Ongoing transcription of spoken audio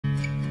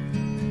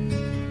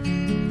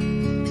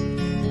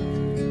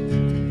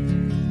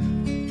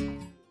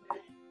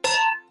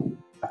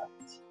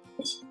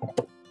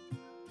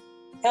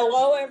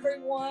Hello,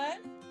 everyone.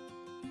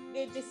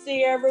 Good to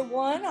see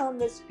everyone on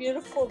this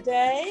beautiful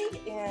day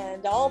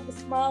and all the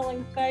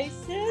smiling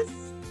faces.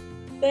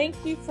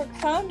 Thank you for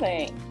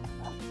coming.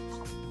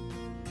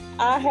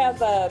 I have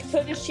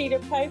put a sheet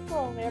of paper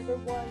on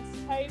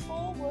everyone's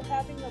table. We're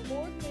having a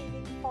board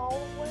meeting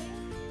following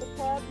the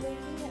club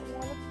meeting at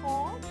 1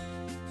 o'clock.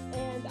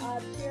 And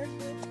I've shared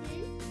with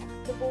you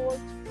the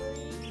board's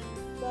 3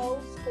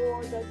 goals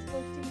for the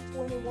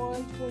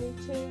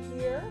 2021-22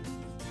 year.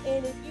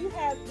 And if you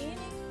have any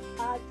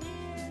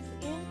ideas,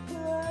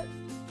 input,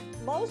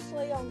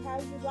 mostly on how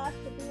you'd like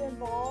to be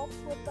involved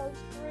with those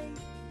 3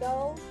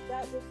 goals,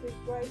 that would be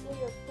greatly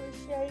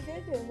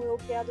appreciated. And we'll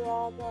gather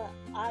all the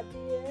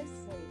ideas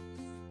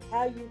and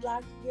how you'd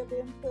like to give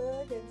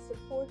input and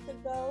support the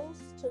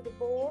goals to the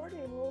board.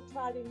 And we'll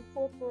try to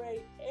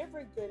incorporate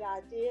every good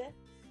idea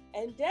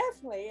and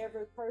definitely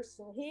every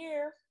person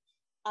here.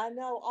 I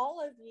know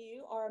all of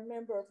you are a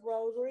member of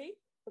Rotary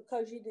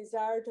because you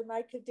desire to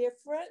make a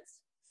difference.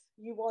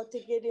 You want to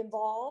get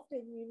involved,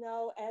 and you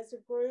know as a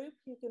group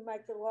you can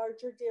make a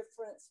larger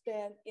difference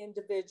than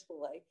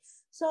individually.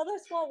 So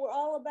that's what we're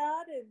all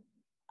about, and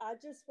I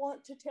just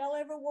want to tell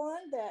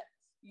everyone that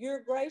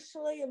you're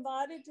graciously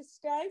invited to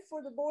stay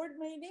for the board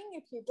meeting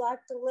if you'd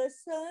like to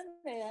listen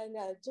and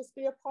just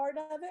be a part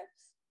of it,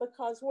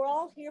 because we're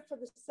all here for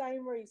the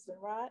same reason,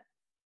 right?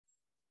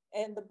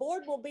 And the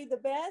board will be the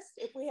best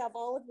if we have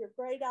all of your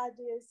great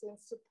ideas and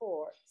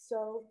support.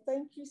 So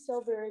thank you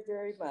so very,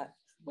 very much.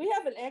 We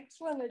have an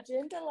excellent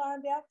agenda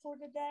lined out for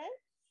today.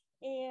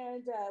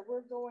 And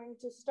we're going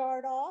to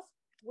start off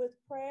with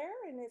prayer.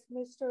 And if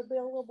Mr.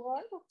 Bill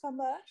LeBlanc will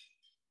come up.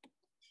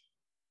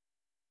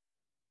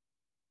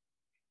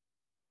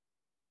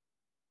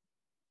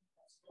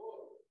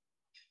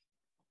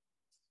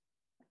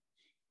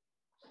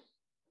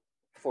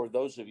 For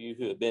those of you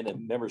who have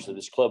been members of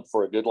this club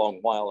for a good long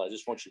while, I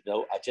just want you to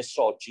know, I just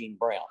saw Jean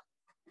Brown.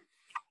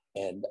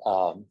 And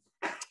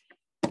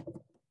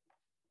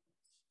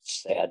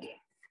sad,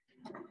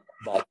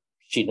 but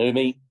she knew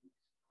me.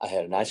 I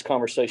had a nice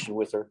conversation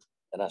with her,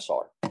 and I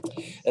saw her.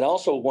 And I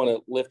also want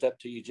to lift up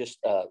to you just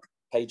a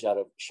page out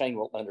of, Shane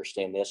will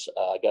understand this.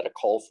 I got a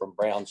call from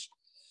Brown's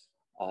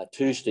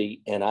Tuesday,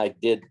 and I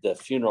did the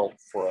funeral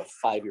for a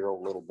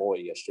 5-year-old little boy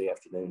yesterday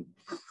afternoon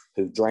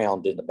who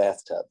drowned in the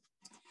bathtub.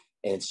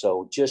 And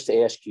so just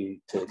to ask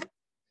you to,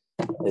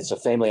 it's a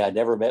family I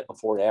never met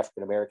before, an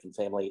African-American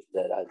family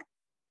that I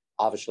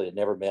obviously had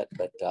never met,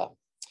 but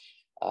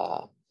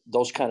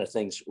those kind of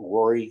things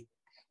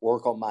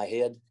work on my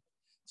head.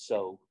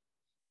 So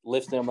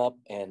lift them up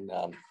and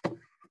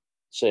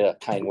say a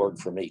kind word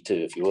for me too,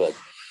 if you would.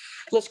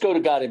 Let's go to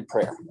God in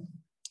prayer.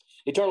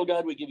 Eternal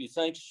God, we give you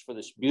thanks for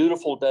this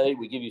beautiful day.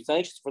 We give you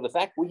thanks for the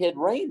fact we had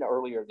rain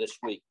earlier this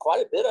week,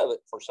 quite a bit of it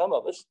for some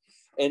of us.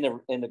 And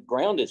the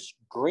ground is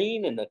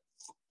green and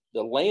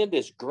the land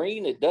is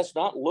green. It does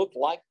not look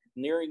like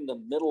nearing the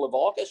middle of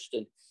August.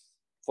 And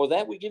for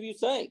that, we give you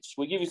thanks.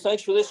 We give you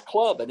thanks for this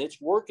club and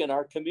its work in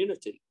our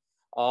community.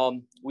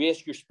 We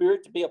ask your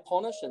spirit to be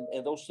upon us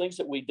and those things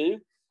that we do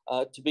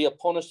to be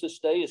upon us this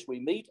day as we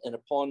meet, and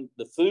upon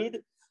the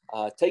food.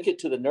 Take it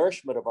to the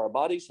nourishment of our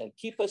bodies and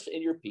keep us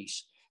in your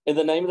peace. In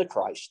the name of the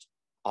Christ.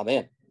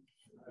 Amen.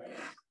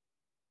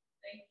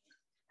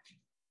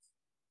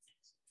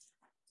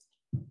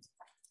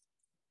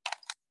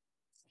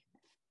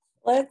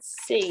 Let's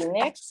see.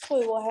 Next,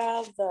 we will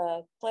have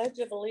the Pledge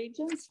of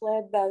Allegiance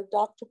led by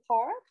Dr.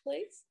 Parra,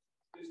 please.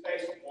 Please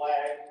face the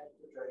flag,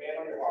 put your hand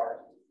on your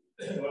heart,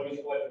 and let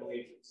me pledge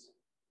allegiance.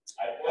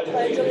 I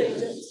pledge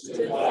allegiance to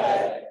the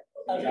flag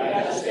of the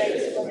United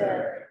States of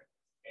America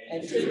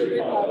and to the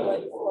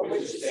republic for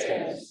which it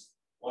stands,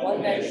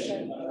 one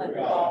nation under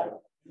God,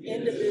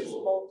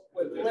 indivisible,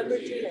 with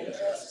liberty and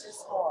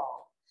justice for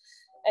all.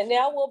 And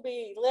now we'll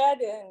be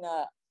led in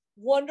a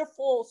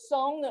wonderful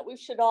song that we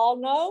should all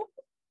know,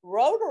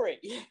 Rotary.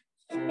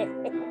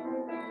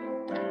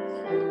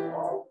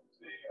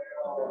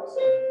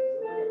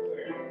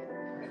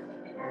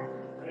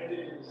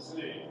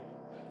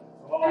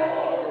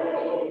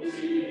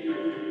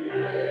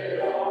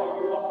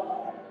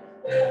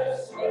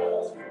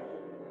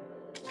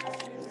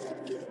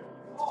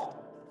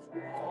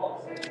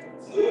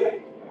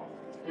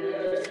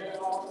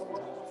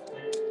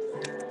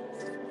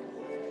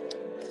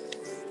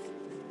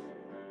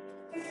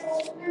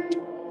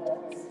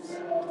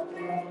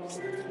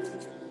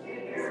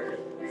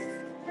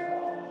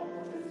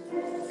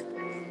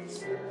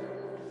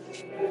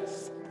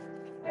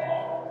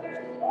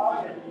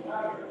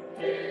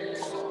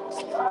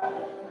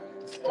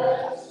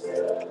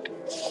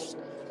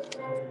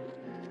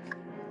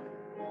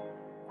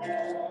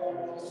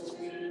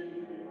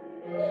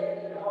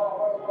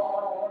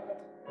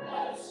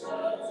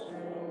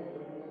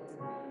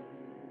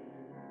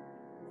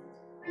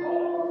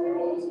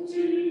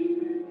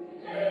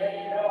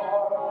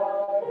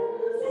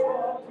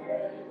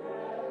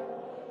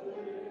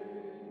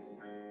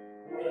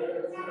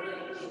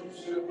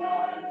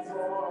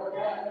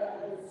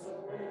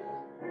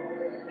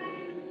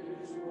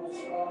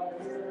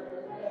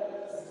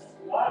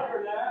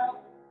 Louder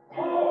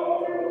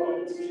now.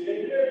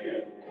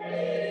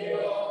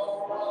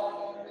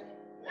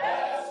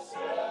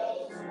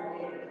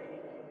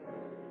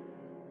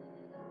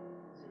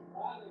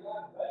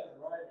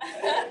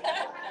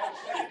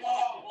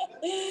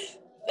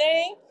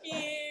 Thank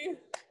you.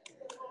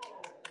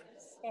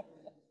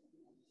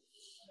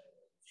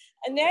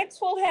 And next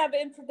we'll have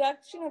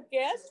introduction of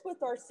guests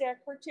with our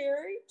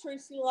secretary,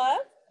 Tracy Love.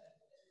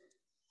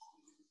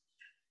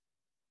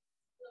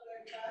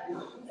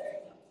 So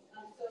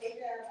we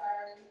have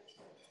our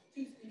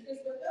two speakers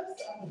with us,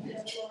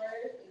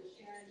 Flores and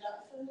Sharon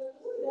Johnson with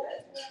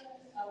us.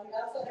 We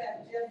also have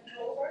Jeff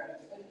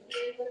Colbert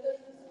here with us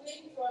this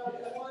week from the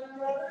Colinas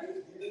Rotary.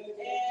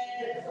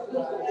 And we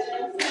also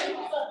have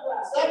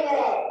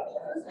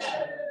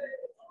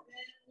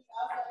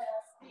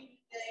Steve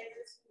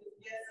Davis, who is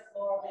guest of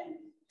Laura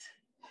Manning.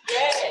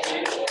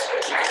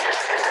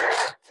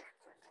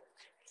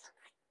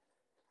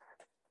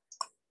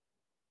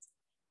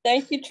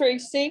 Thank you,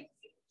 Tracy.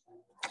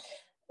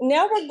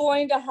 Now we're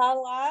going to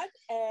highlight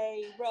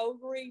a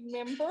Rotary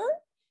member.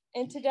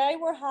 And today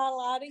we're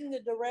highlighting the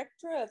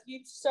Director of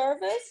Youth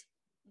Service,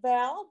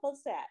 Val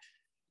Bozak.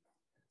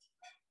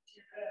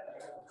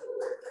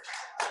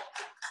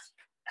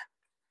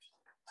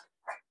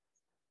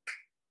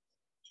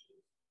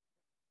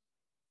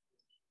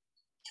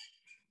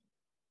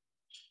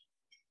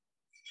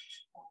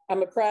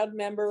 I'm a proud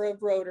member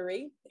of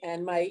Rotary,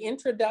 and my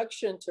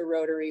introduction to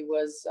Rotary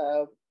was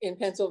in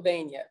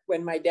Pennsylvania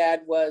when my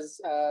dad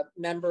was a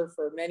member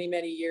for many,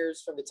 many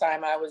years from the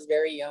time I was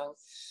very young.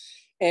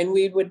 And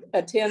we would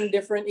attend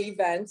different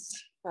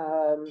events,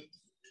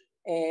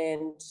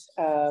 and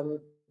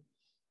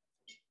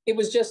it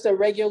was just a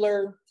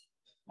regular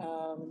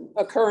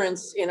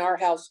occurrence in our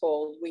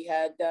household. We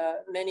had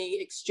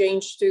many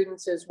exchange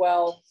students as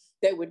well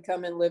that would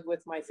come and live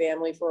with my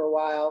family for a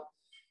while.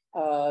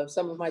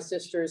 Some of my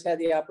sisters had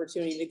the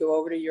opportunity to go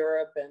over to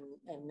Europe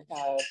and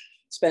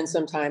spend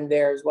some time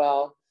there as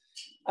well.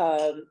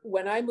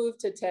 When I moved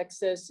to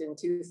Texas in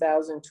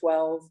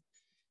 2012,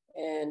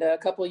 and a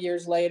couple of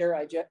years later,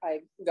 I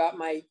got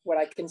what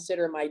I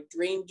consider my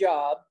dream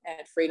job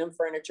at Freedom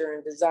Furniture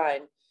and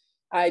Design.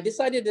 I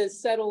decided to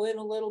settle in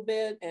a little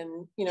bit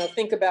and,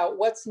 think about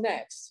what's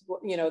next.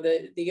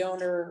 The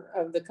owner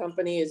of the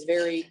company is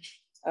very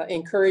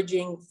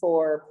encouraging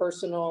for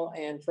personal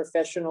and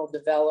professional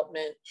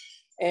development.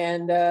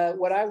 And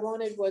what I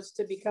wanted was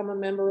to become a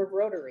member of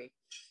Rotary.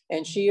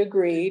 And she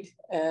agreed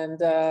and,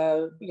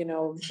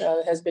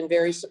 has been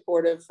very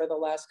supportive for the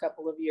last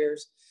couple of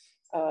years.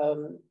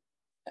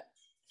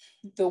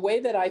 The way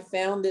that I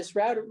found this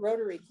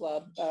Rotary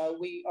Club,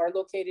 we are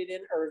located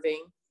in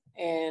Irving,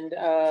 and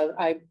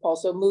I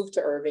also moved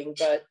to Irving,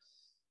 but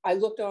I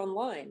looked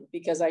online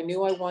because I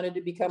knew I wanted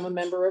to become a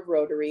member of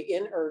Rotary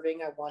in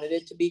Irving. I wanted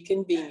it to be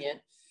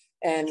convenient,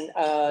 and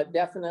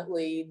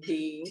definitely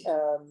the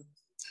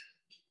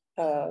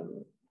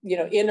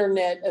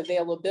internet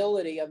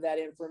availability of that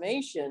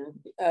information.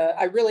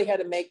 I really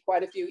had to make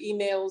quite a few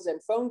emails and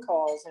phone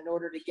calls in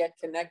order to get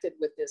connected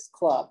with this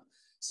club.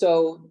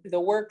 So the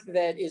work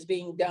that is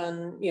being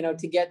done,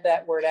 to get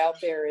that word out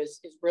there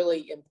is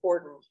really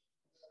important.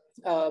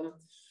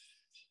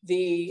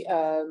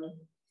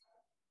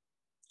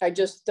 I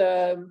just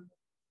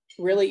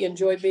really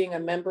enjoy being a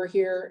member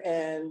here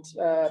and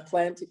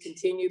plan to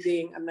continue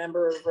being a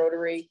member of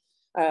Rotary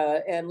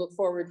and look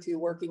forward to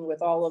working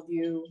with all of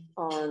you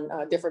on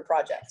different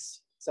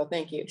projects. So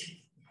thank you.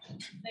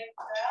 Thank you,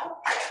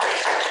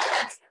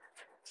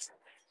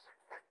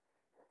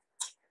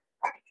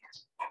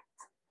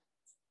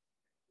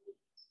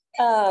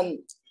 Val.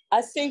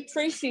 I see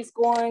Tracy's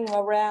going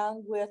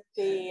around with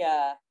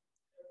the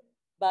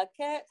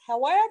bucket.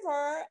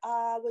 However,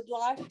 I would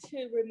like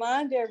to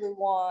remind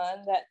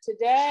everyone that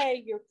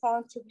today your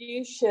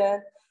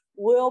contribution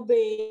will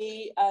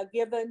be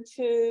given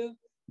to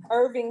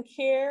Irving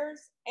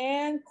Cares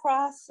and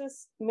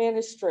Crisis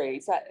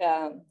Ministries.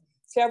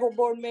 Several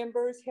board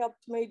members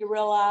helped me to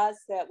realize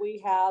that we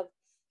have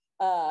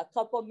a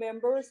couple of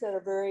members that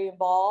are very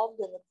involved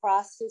in the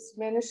crisis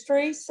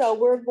ministry. So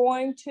we're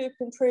going to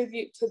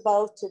contribute to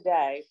both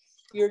today.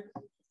 Your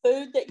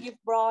food that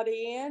you've brought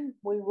in,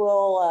 we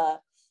will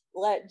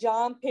let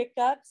John pick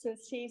up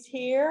since he's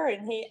here,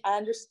 and I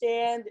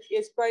understand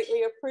is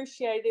greatly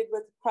appreciated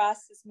with the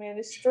crisis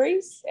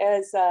ministries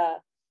as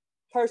a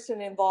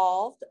person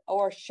involved,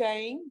 or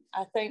Shane.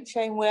 I think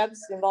Shane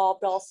Webb's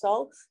involved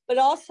also, but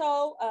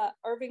also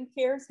Irving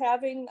Cares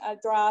having a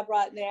drive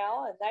right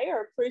now, and they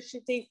are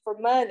appreciative for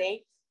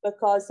money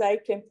because they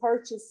can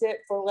purchase it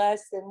for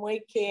less than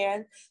we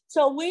can.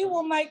 So we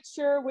will make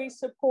sure we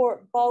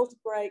support both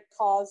great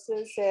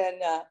causes.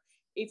 And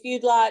if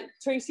you'd like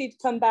Tracy to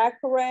come back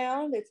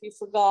around, if you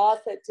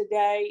forgot that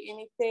today,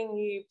 anything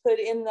you put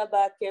in the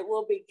bucket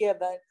will be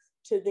given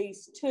to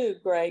these two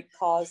great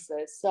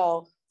causes.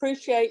 So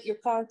appreciate your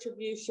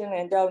contribution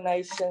and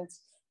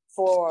donations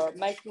for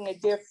making a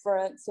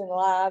difference in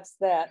lives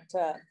that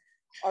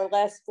are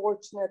less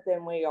fortunate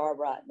than we are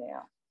right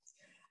now.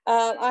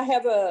 I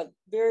have a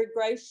very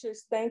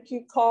gracious thank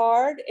you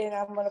card, and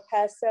I'm going to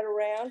pass that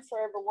around for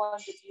everyone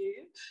to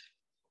view.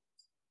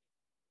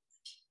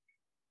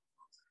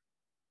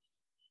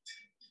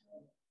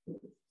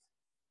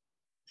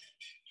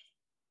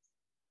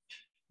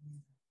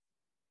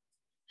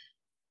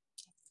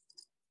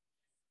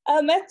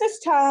 At this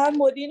time,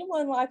 would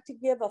anyone like to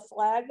give a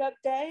flag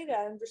update?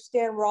 I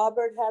understand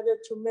Robert had a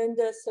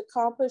tremendous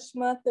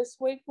accomplishment this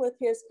week with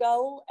his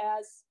goal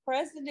as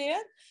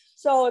president.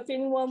 So if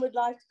anyone would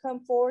like to come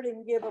forward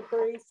and give a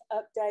brief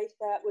update,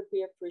 that would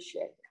be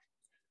appreciated.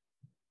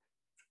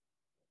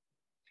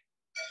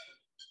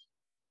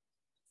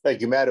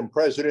 Thank you, Madam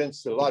President.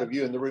 A lot of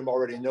you in the room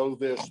already know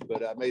this,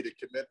 but I made a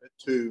commitment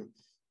to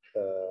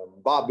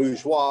Bob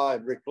Bourgeois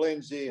and Rick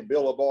Lindsay and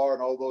Bill Labar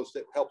and all those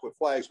that help with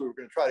flags. We were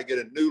going to try to get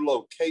a new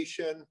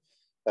location.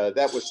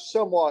 That was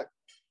somewhat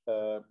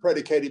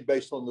predicated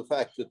based on the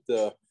fact that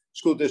the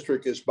school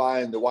district is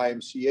buying the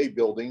YMCA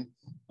building.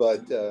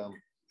 But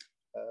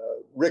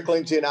Rick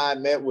Lindsay and I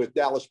met with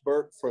Dallas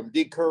Burke from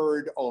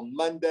Decurd on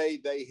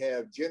Monday. They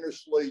have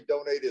generously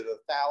donated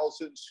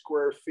 1,000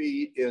 square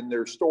feet in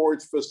their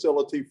storage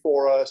facility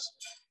for us.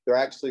 They're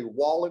actually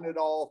walling it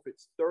off.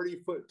 It's 30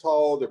 foot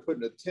tall. They're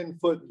putting a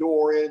 10-foot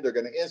door in. They're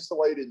going to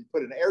insulate it and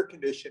put an air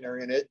conditioner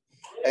in it.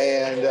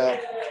 And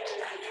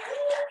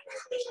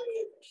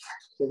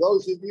for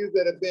those of you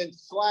that have been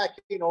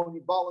slacking on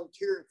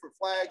volunteering for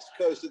flags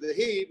because of the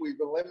heat, we've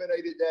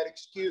eliminated that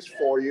excuse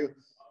for you.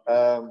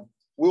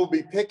 We'll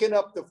be picking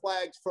up the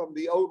flags from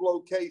the old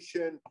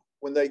location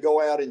when they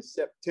go out in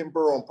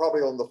September,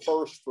 probably on the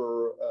 1st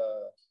for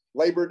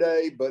Labor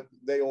Day, but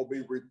they will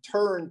be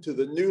returned to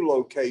the new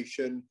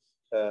location,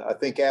 I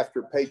think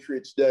after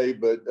Patriots Day.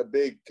 But a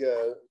big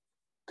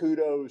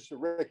kudos to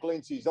Rick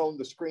Lindsay's on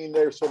the screen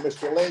there. So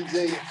Mr.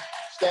 Lindsay,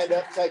 stand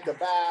up, take a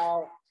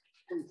bow,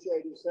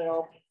 appreciate his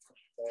help.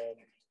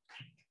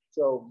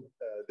 So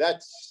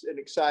that's an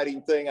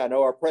exciting thing. I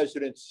know our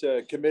president's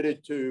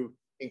committed to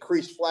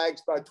increase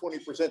flags by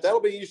 20%. That'll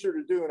be easier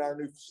to do in our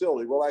new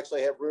facility. We'll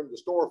actually have room to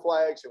store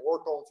flags and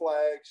work on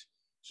flags.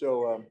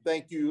 So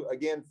thank you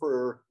again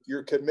for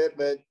your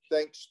commitment.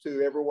 Thanks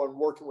to everyone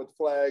working with the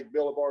flag.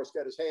 Bill Labar's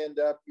got his hand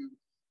up. You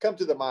come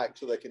to the mic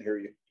so they can hear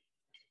you.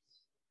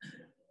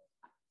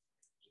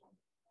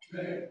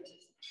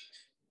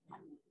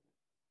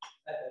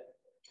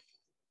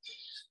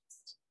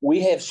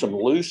 We have some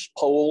loose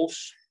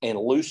poles and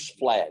loose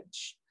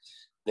flags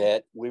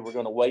that we were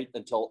going to wait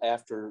until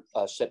after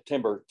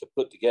September to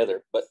put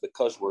together. But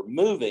because we're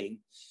moving,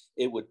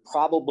 it would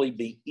probably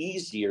be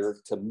easier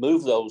to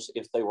move those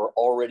if they were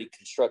already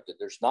constructed.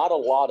 There's not a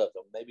lot of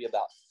them, maybe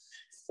about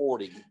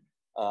 40.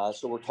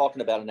 So we're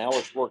talking about an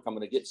hour's work. I'm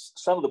going to get,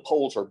 some of the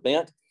poles are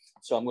bent.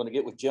 So I'm going to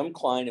get with Jim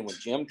Klein, and when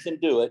Jim can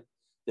do it,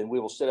 then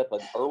we will set up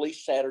an early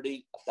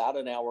Saturday, about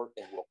an hour,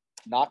 and we'll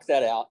knock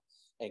that out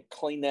and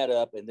clean that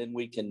up. And then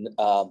we can,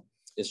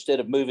 instead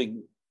of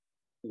moving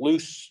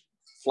loose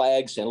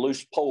flags and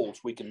loose poles,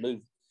 we can move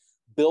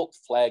built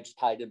flags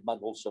tied in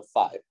bundles of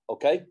 5.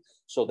 Okay,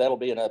 so that'll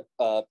be in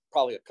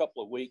probably a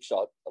couple of weeks.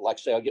 Like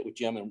I say, I'll get with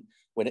Jim, and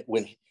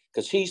when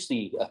because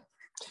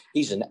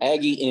he's an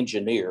Aggie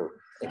engineer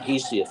and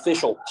he's the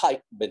official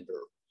pipe bender.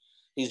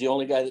 He's the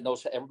only guy that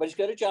knows everybody's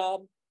got a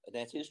job, and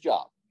that's his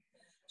job.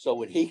 So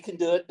when he can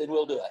do it, then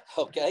we'll do it.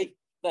 Okay,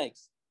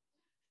 thanks.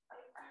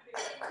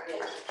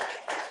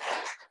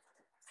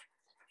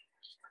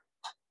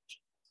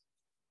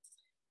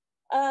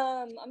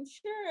 I'm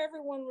sure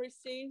everyone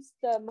receives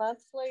the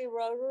monthly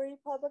Rotary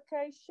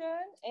publication,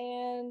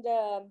 and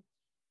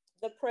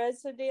the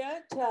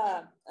president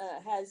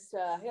has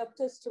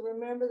helped us to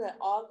remember that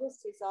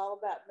August is all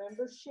about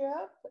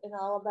membership and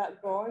all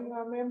about growing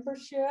our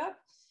membership.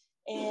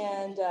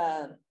 And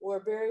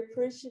we're very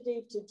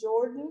appreciative to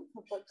Jordan,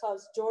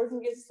 because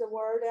Jordan gets the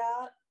word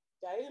out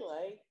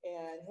daily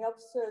and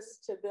helps us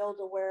to build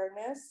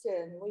awareness.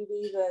 And we've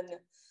even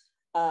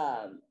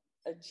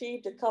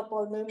achieved a couple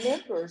of new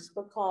members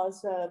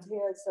because of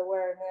his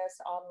awareness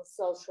on the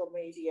social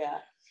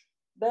media.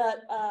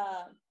 But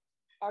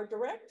our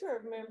director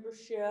of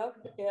membership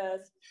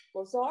is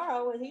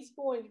Lazaro, and he's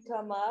going to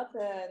come up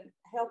and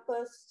help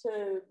us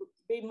to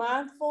be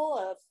mindful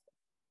of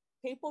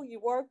people you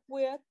work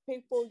with,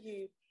 people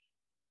you,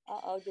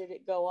 did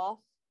it go off?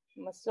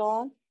 Am I still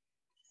on?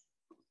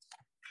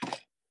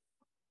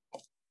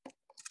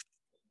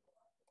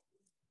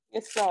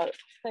 It started.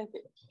 Thank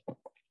you.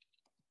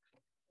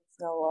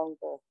 It's no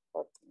longer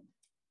working.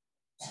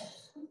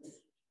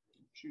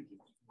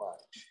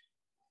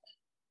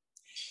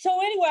 So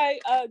anyway,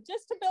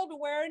 just to build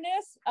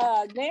awareness,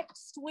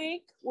 next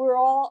week we're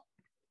all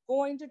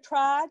going to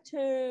try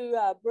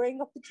to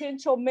bring a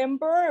potential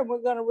member, and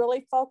we're going to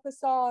really focus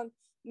on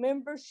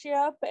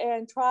membership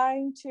and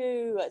trying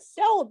to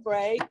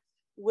celebrate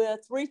with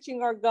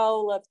reaching our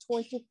goal of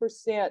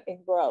 20%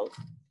 in growth.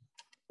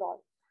 Sorry.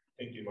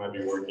 I think you might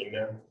be working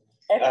now.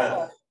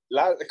 Excellent.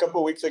 A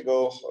couple of weeks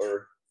ago,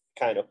 or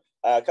kind of,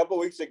 a couple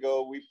of weeks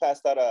ago, we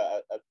passed out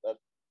a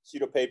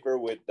sheet of paper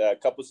with a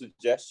couple of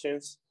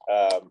suggestions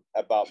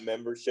about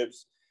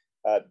memberships.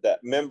 That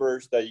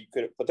members that you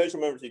could, potential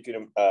members you could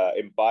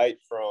invite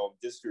from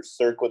just your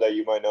circle that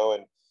you might know.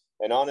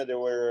 And on it, there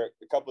were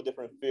a couple of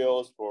different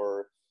fields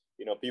for,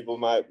 you know, people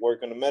might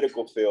work in the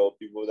medical field,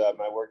 people that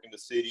might work in the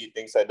city,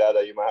 things like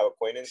that you might have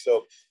acquaintance.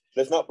 So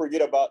let's not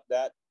forget about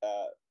that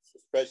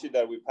spreadsheet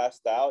that we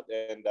passed out.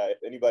 And if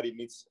anybody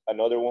needs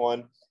another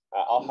one,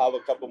 I'll have a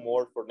couple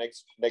more for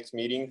next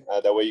meeting.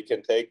 That way you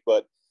can take,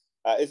 but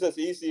it's as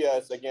easy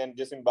as, again,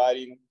 just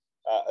inviting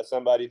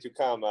somebody to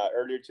come.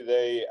 Earlier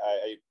today,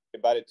 I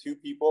invited 2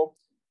 people.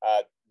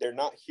 They're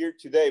not here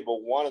today,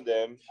 but one of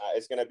them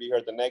is going to be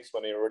here the next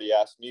one. They already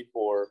asked me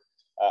for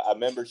a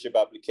membership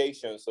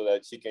application so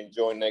that she can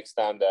join next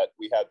time that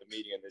we have the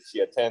meeting and that she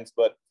attends.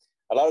 But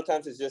a lot of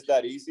times it's just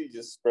that easy,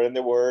 just spreading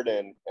the word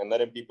and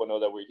letting people know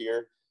that we're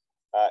here.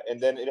 And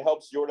then it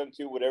helps Jordan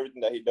too with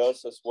everything that he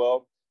does as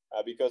well,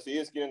 because he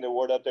is getting the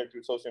word out there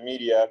through social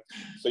media.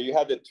 So you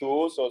have the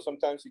tools. So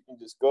sometimes you can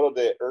just go to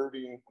the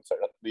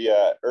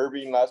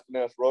Irving Las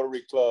Colinas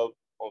Rotary Club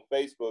on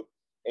Facebook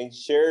and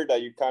share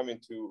that you're coming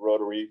to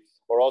Rotary,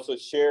 or also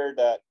share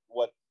that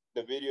what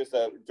the videos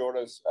that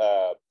Jordan's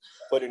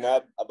putting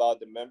up about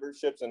the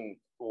memberships and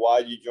why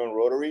you join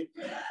Rotary.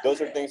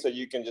 Those are things that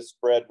you can just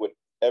spread with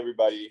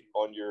everybody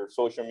on your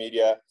social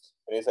media,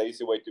 and it's an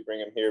easy way to bring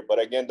them here. But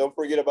again, don't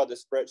forget about the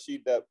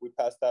spreadsheet that we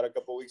passed out a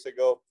couple of weeks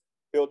ago.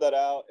 Fill that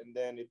out, and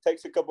then it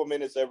takes a couple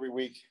minutes every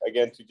week,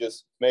 again, to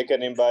just make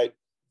an invite,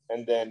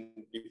 and then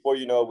before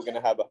you know, we're gonna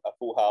have a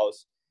full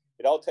house.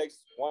 It all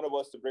takes one of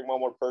us to bring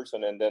one more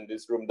person, and then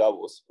this room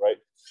doubles, right?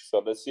 So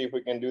let's see if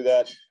we can do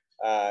that.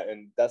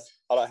 And that's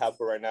all I have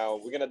for right now.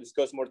 We're gonna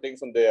discuss more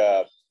things on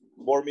the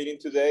board meeting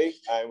today,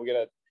 and we're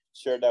gonna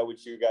share that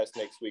with you guys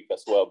next week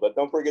as well. But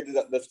don't forget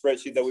the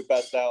spreadsheet that we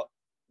passed out.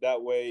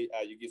 That way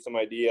you get some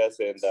ideas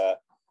and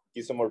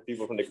get some more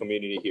people from the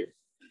community here.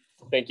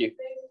 Thank you.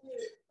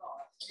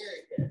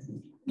 Very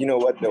good. You know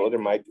what? The other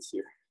mic is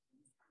here.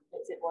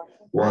 Is it working?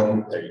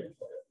 One. There you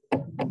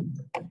go.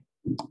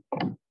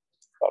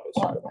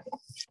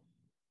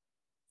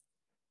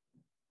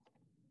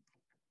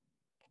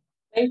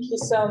 Thank you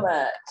so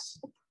much.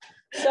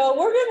 So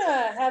we're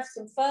gonna have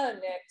some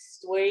fun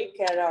next week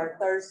at our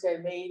Thursday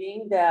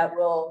meeting that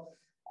will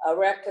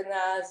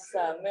recognize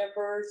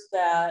members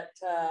that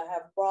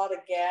have brought a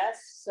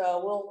guest.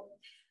 So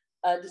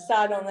we'll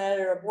decide on that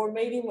at our board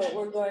meeting, what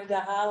we're going to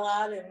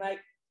highlight and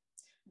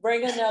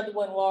bring another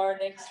one, Laura,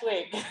 next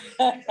week.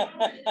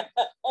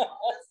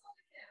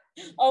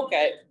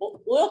 Okay,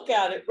 we'll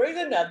count it, bring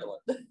another one.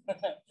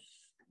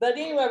 But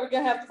anyway, we're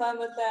gonna have fun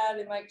with that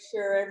and make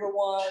sure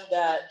everyone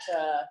that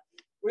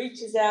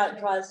reaches out and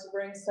tries to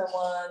bring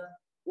someone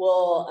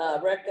will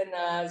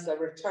recognize a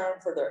return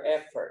for their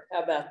effort.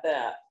 How about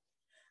that?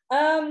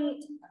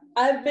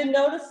 I've been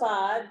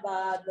notified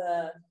by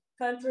the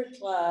Country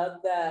Club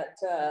that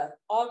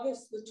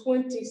August the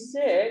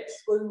 26th,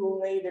 we will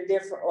need a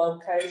different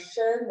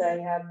location.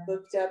 They have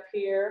booked up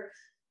here.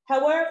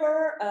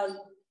 However,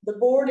 the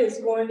board is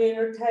going to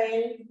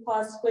entertain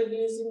possibly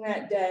using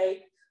that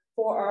day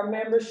for our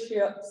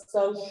membership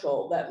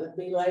social. That would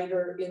be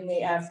later in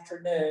the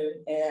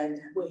afternoon,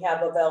 and we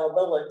have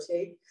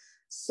availability.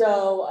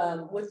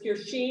 So with your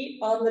sheet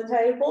on the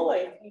table,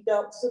 if you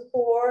don't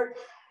support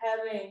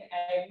having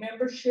a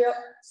membership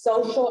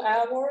social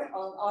hour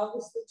on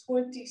August the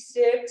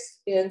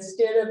 26th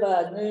instead of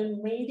a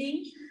noon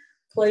meeting,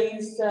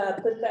 please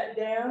put that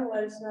down.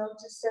 Let us know.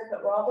 Just a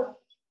second, Robert.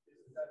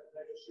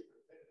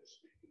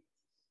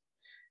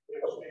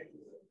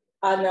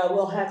 I know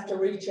we'll have to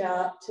reach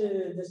out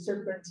to the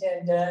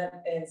superintendent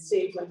and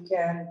see if we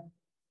can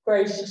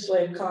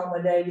graciously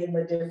accommodate him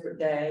a different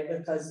day,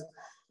 because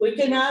we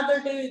can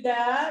either do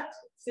that,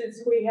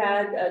 since we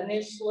had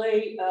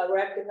initially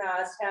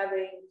recognized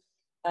having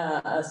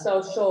a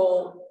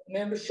social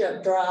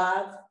membership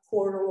drive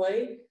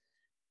quarterly.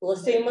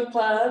 Lacema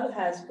Club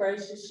has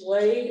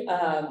graciously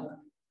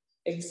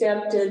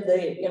accepted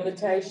the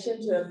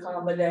invitation to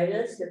accommodate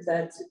us if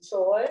that's a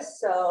choice.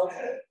 So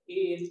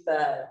if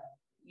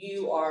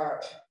you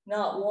are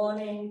not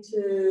wanting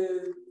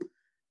to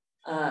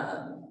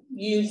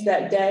use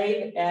that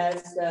day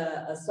as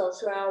a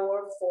social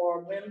hour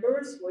for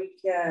members, we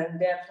can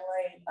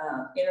definitely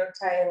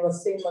entertain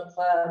Lacema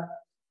Club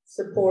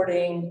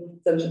supporting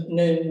the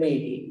noon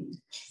meeting.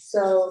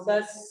 So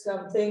that's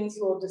some things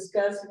we'll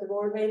discuss at the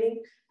board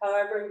meeting.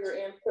 However, your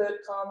input,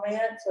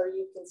 comments, or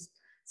you can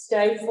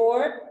stay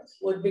for it,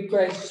 would be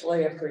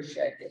graciously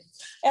appreciated.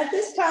 At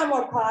this time,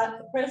 our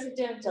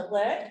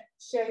President-elect,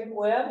 Shane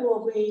Webb,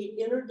 will be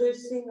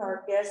introducing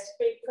our guest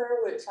speaker,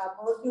 which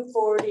I'm looking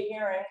forward to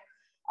hearing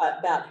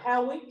about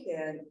how we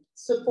can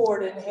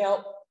support and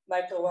help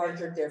make a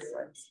larger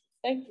difference.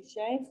 Thank you,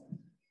 Shane.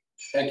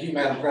 Thank you,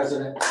 Madam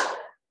President.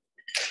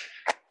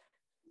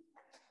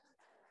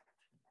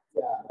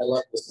 Yeah, I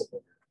love this.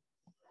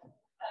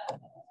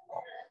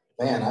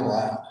 Man, I'm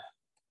loud.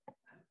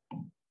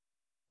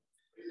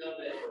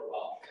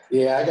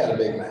 Yeah, I got a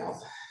big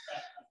mouth.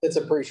 It's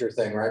a preacher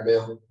thing, right,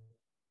 Bill?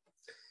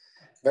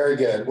 Very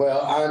good.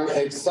 Well, I'm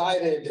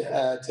excited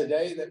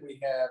today that we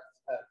have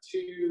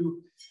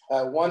two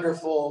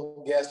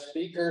wonderful guest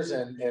speakers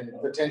and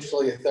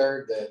potentially a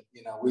third that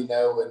we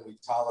know and we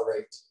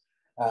tolerate.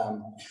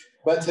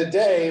 But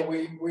today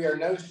we are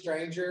no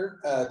stranger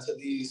to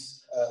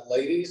these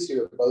ladies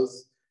who have both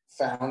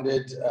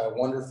founded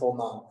wonderful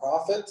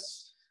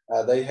nonprofits.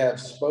 They have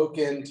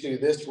spoken to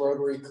this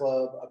Rotary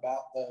Club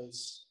about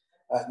those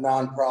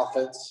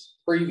nonprofits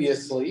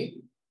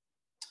previously.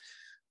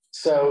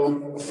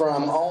 So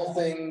from All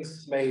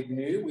Things Made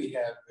New, we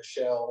have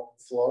Michelle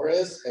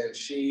Flores, and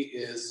she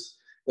is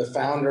the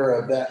founder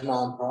of that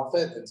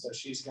nonprofit. And so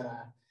she's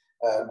gonna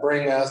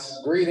bring us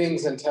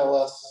greetings and tell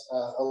us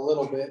a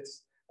little bit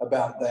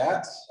about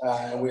that.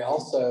 And we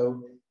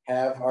also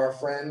have our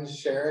friend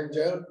Sharon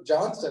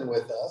Johnson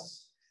with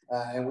us.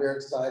 And we're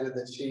excited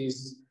that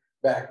she's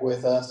back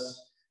with us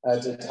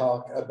to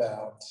talk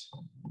about,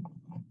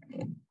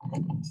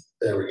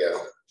 there we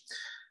go.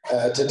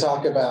 To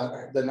talk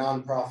about the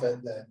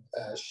nonprofit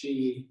that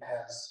she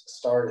has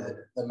started,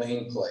 The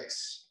Main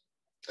Place.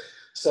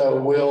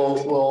 So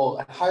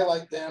we'll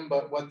highlight them,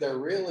 but what they're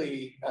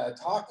really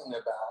talking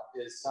about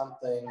is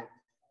something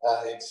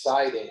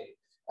exciting.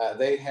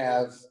 They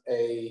have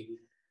a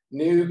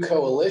new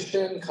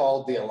coalition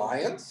called the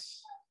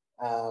Alliance,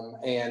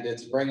 and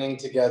it's bringing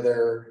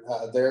together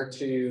their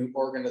two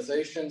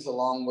organizations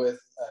along with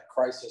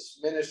Crisis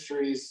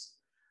Ministries,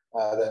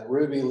 that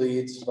Ruby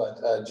leads,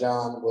 but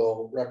John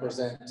will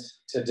represent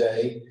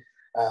today.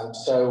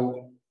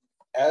 So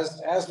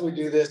as we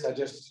do this,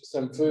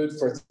 some food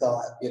for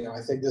thought. You know,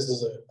 I think this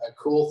is a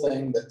cool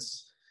thing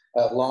that's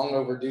long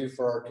overdue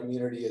for our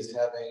community, is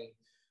having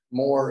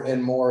more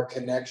and more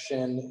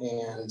connection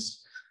and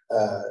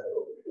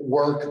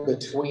work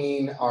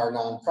between our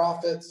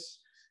nonprofits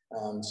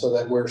so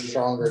that we're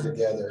stronger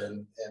together.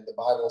 And the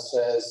Bible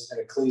says in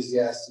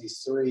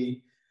Ecclesiastes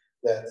 3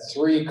 that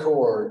 3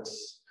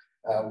 cords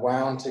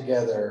wound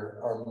together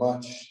are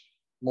much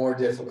more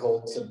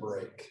difficult to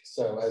break.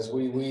 So as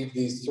we weave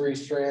these 3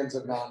 strands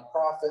of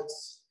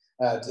nonprofits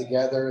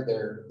together,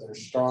 they're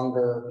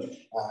stronger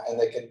and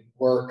they can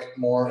work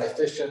more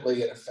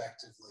efficiently and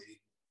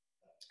effectively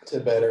to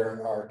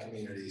better our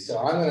community. So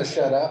I'm going to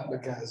shut up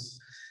because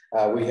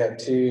we have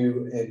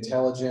 2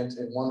 intelligent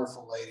and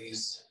wonderful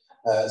ladies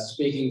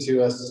speaking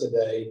to us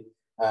today.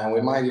 We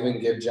might even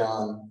give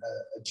John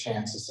a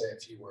chance to say a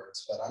few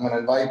words, but I'm going to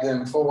invite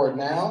them forward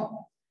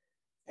now.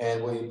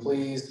 And will you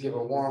please give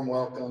a warm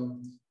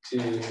welcome to,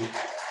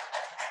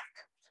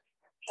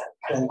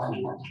 thank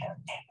you.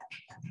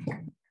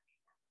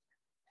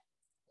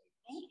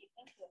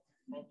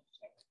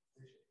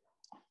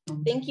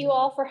 Thank you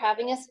all for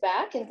having us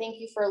back, and thank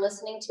you for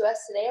listening to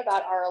us today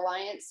about our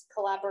Alliance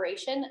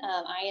collaboration.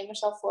 I am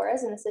Michelle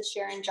Flores, and this is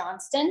Sharon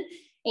Johnston.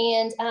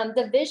 And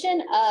the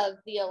vision of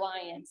the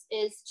Alliance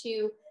is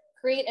to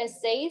create a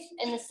safe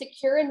and a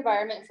secure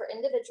environment for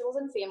individuals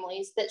and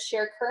families that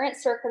share current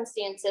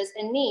circumstances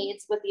and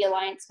needs with the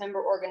Alliance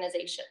member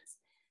organizations.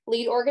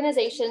 Lead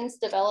organizations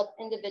develop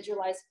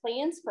individualized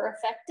plans for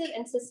effective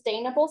and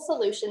sustainable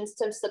solutions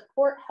to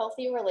support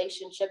healthy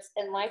relationships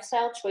and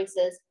lifestyle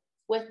choices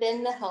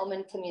within the home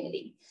and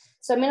community.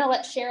 So I'm going to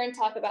let Sharon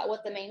talk about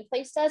what the Main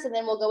Place does, and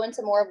then we'll go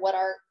into more of what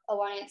our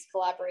Alliance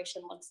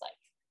collaboration looks like.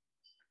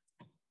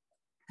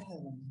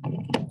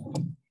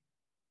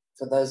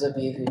 For those of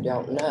you who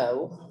don't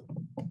know,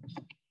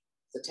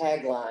 the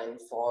tagline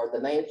for the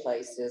Main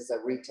Place is a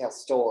retail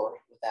store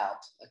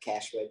without a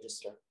cash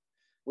register.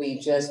 We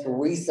just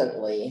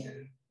recently,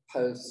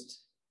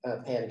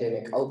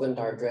 post-pandemic, opened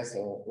our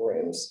dressing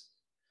rooms.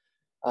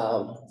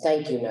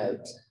 Thank you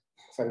note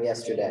from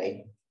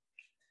yesterday.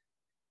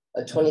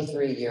 A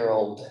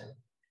 23-year-old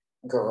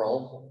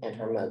girl and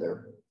her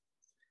mother.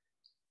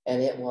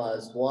 And it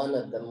was, one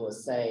of them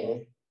was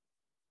saying,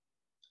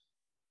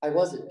 I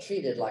wasn't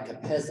treated like a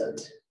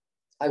peasant.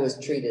 I was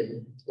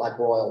treated like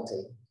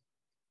royalty.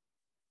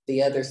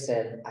 The other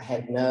said,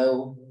 I've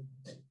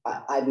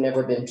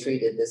never been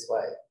treated this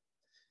way.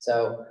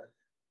 So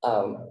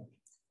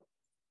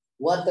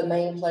what the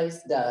Main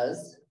Place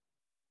does,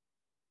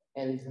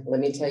 and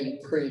let me tell you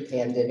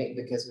pre-pandemic,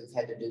 because we've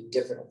had to do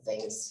different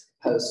things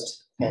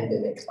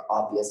post-pandemic,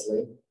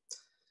 obviously.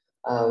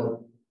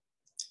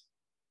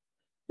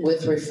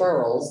 With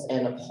referrals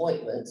and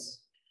appointments,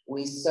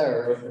 we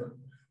serve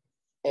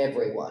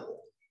everyone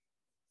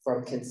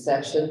from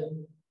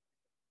conception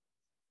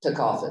to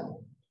coffin.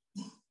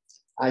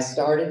 I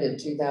started in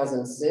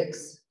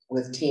 2006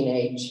 with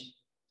teenage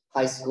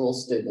high school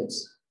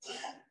students.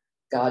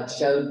 God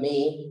showed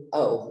me,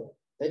 oh,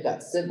 they've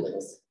got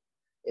siblings.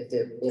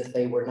 If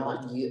they were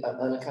not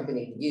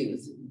unaccompanied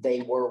youth,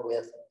 they were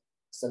with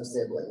some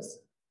siblings,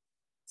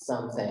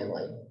 some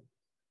family.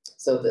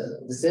 So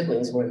the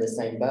siblings were in the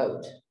same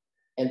boat.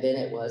 And then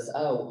it was,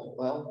 oh,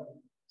 well,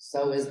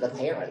 so is the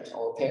parent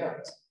or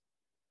parents.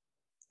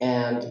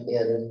 And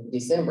in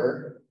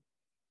December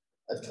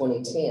of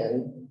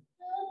 2010,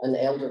 an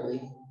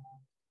elderly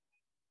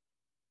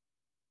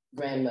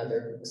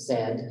grandmother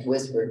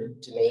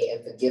whispered to me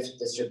at the gift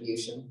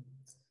distribution.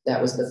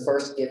 That was the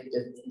first gift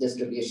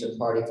distribution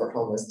party for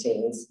homeless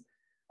teens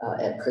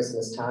at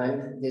Christmas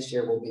time. This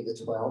year will be the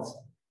 12th.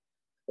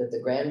 But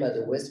the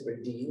grandmother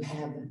whispered, do you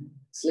have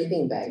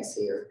sleeping bags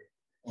here?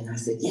 And I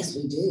said, yes,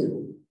 we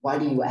do. Why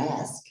do you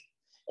ask?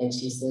 And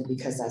she said,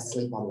 because I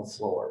sleep on the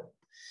floor.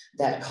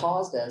 That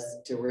caused us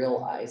to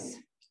realize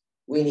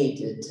we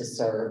needed to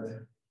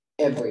serve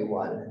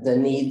everyone. The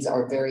needs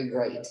are very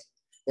great.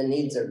 The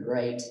needs are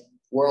great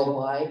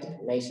worldwide,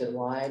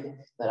 nationwide,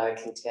 but I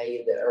can tell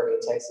you that Irving,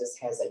 Texas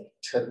has a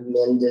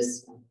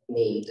tremendous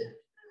need.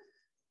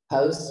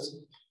 Post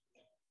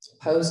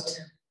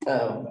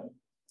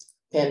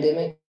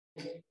pandemic,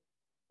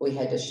 we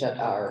had to shut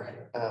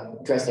our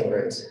dressing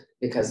rooms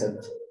because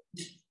of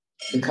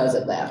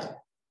that.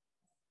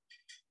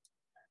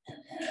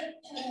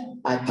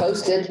 I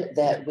posted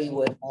that we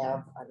would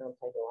have, I know it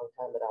take a long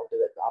time, but I'll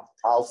do it.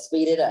 I'll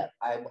speed it up.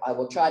 I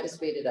will try to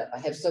speed it up. I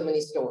have so many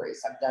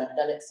stories. I've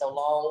done it so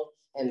long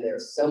and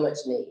there's so much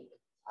need.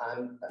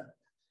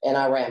 And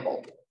I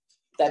ramble.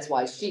 That's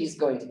why she's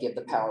going to give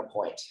the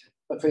PowerPoint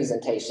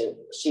presentation.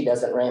 She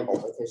doesn't ramble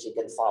because she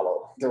can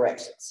follow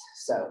directions.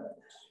 So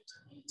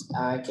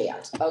I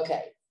can't.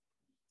 Okay.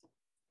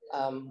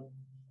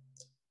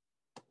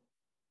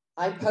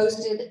 I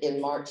posted in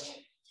March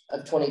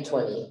of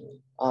 2020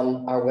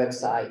 on our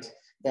website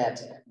that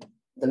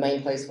the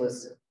main place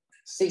was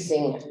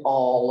ceasing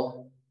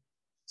all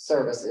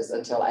services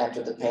until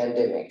after the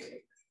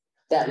pandemic.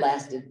 That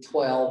lasted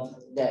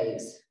 12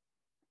 days.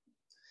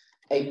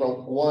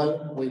 April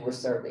 1, we were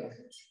serving,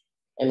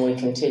 and we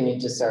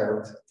continued to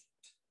serve.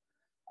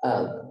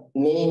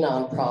 Many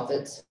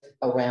nonprofits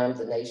around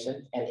the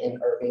nation and in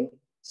Irving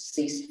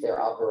ceased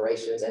their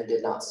operations and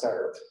did not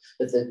serve,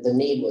 but the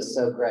need was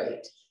so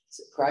great.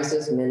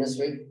 Crisis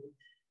ministry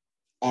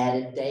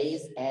added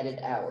days, added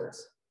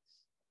hours.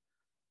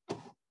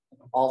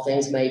 All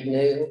Things Made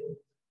New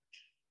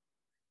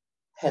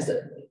has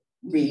a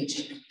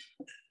reach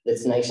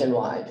that's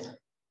nationwide.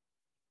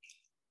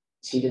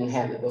 She didn't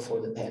have it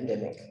before the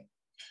pandemic.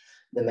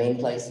 The main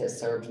place has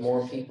served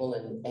more people,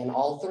 and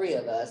all three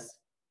of us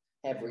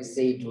have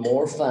received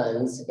more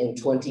funds in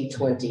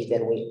 2020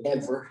 than we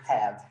ever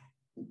have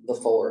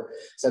before.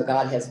 So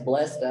God has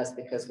blessed us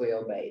because we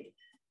obeyed.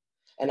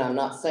 And I'm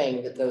not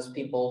saying that those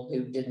people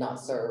who did not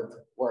serve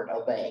weren't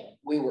obeying.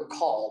 We were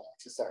called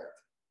to serve.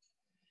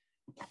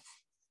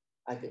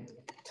 I could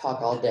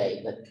talk all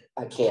day, but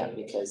I can't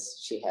because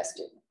she has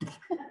to.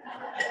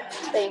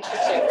 Thank you,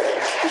 Sharon.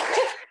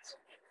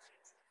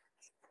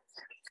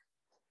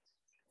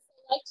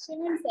 Like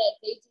Sharon said,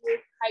 they do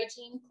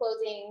hygiene,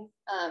 clothing,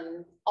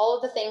 all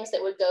of the things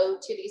that would go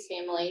to these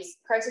families.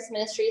 Crisis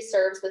Ministry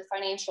serves with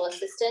financial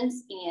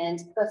assistance and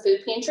a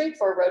food pantry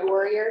for road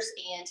warriors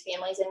and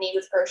families in need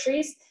with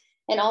groceries.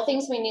 And All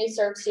Things We Knew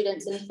serve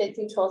students in 5th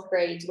through 12th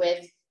grades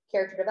with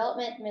character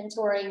development,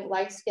 mentoring,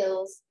 life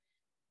skills.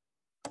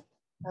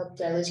 Oh,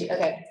 did I lose you?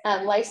 Okay.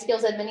 Life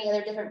skills and many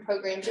other different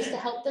programs just to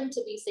help them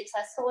to be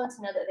successful and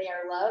to know that they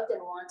are loved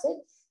and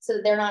wanted so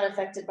that they're not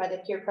affected by the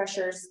peer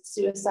pressures,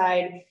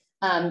 suicide,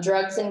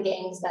 drugs and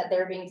gangs that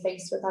they're being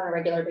faced with on a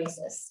regular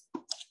basis.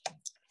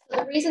 So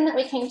the reason that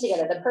we came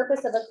together, the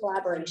purpose of a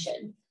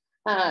collaboration,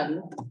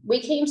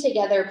 we came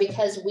together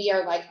because we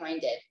are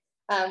like-minded.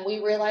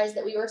 We realized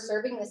that we were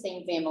serving the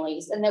same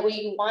families and that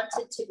we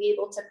wanted to be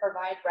able to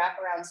provide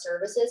wraparound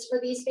services for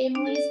these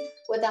families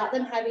without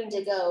them having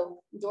to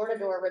go door to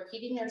door,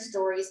 repeating their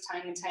stories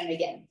time and time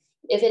again.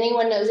 If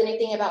anyone knows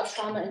anything about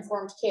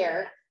trauma-informed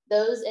care,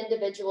 those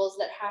individuals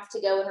that have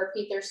to go and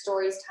repeat their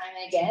stories time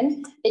and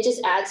again, it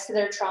just adds to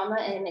their trauma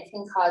and it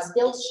can cause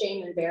guilt,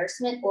 shame,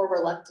 embarrassment, or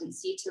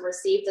reluctancy to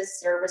receive the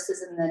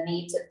services and the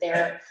needs that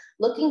they're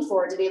looking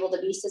for to be able to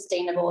be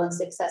sustainable and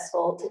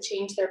successful, to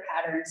change their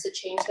patterns, to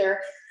change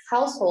their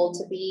household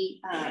to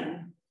be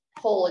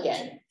whole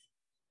again.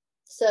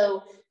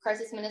 So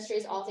Crisis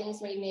Ministries, All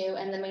Things Made New,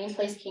 and the main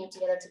place came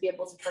together to be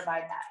able to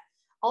provide that.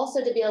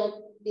 Also to be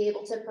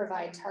able to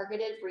provide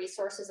targeted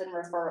resources and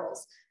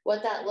referrals.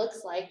 What that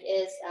looks like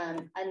is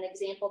an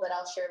example that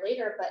I'll share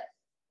later, but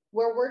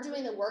where we're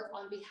doing the work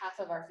on behalf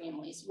of our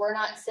families. We're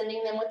not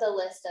sending them with a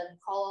list of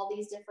call all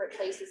these different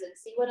places and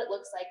see what it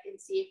looks like and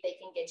see if they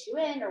can get you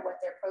in or what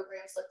their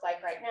programs look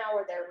like right now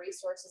or their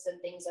resources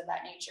and things of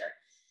that nature.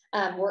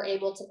 We're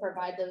able to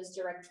provide those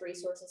direct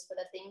resources for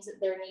the things that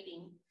they're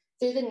needing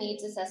through the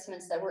needs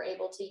assessments that we're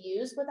able to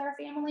use with our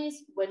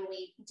families when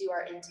we do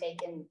our intake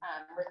and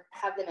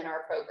have them in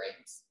our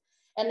programs.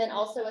 And then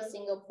also a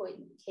single point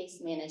case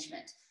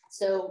management.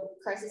 So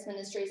Crisis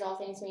Ministries, All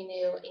Things We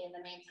Knew, and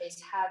the main place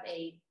have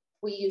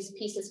we use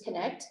Pieces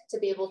Connect to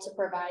be able to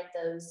provide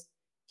those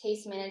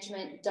case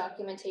management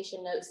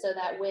documentation notes so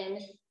that when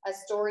a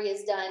story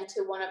is done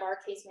to one of our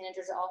case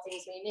managers at All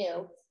Things We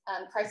Knew,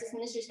 Crisis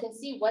Ministries can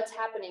see what's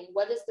happening,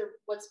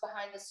 what's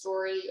behind the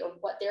story or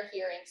what they're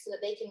hearing so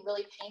that they can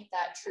really paint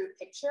that true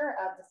picture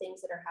of the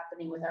things that are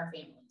happening with our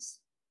families.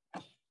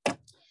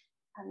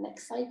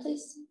 Next slide,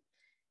 please.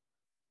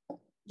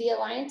 The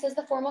Alliance is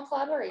the formal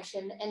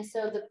collaboration. And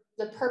so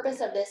the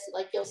purpose of this,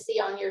 like you'll see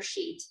on your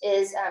sheet,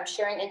 is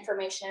sharing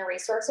information and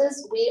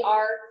resources. We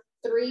are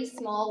 3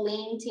 small,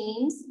 lean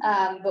teams,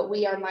 but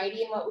we are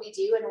mighty in what we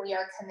do and we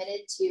are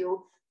committed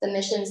to the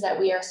missions that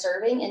we are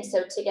serving. And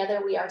so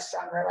together we are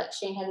stronger, like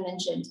Shane had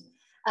mentioned,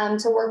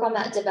 to work on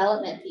that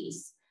development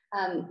piece.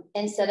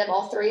 Instead of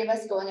all 3 of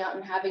us going out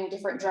and having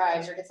different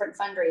drives or different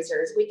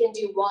fundraisers, we can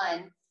do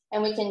one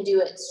and we can do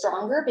it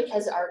stronger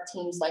because our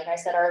teams, like I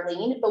said, are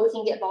lean, but we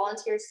can get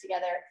volunteers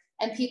together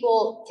and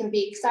people can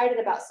be excited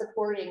about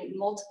supporting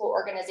multiple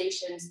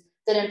organizations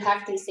that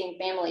impact these same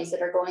families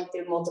that are going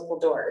through multiple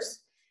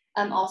doors.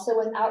 Also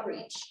with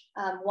outreach.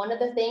 One of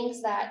the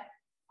things that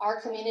our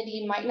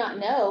community might not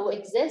know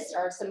exist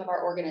are some of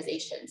our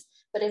organizations.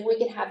 But if we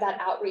can have that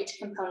outreach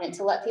component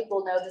to let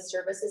people know the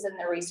services and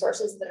the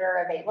resources that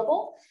are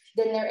available,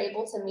 then they're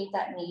able to meet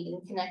that need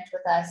and connect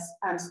with us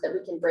so that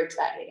we can bridge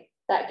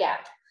that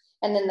gap.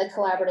 And then the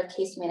collaborative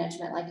case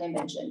management, like I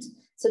mentioned.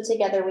 So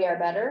together we are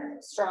better,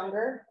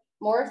 stronger,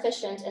 more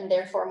efficient, and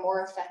therefore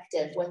more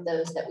effective with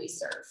those that we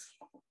serve.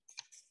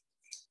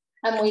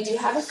 We do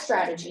have a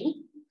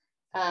strategy.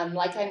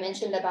 Like I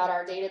mentioned about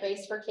our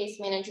database for case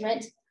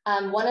management,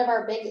 one of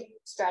our big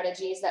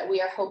strategies that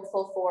we are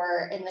hopeful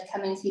for in the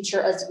coming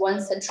future is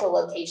one central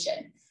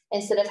location.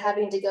 Instead of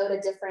having to go to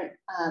different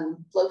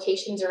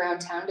locations around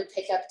town to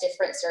pick up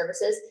different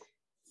services,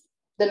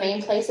 the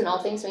main place and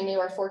All Things We Knew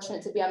are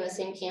fortunate to be on the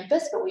same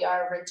campus, but we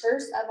are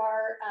renters of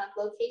our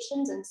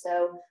locations. And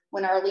so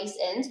when our lease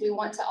ends, we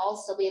want to all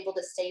still be able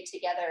to stay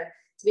together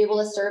to be able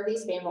to serve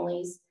these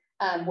families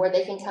where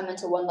they can come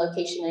into one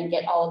location and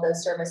get all of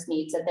those service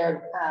needs that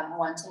they're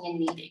wanting and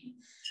needing.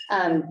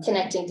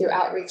 Connecting through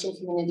outreach and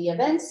community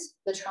events,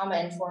 the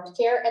trauma-informed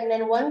care. And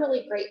then one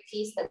really great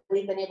piece that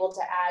we've been able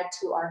to add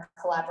to our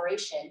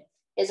collaboration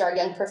is our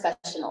young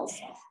professionals,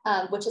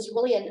 which is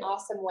really an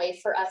awesome way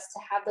for us to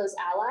have those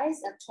allies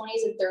of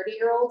 20s and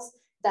 30-year-olds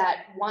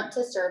that want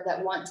to serve,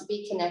 that want to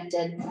be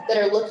connected, that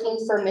are looking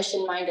for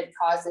mission-minded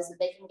causes that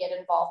they can get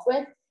involved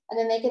with. And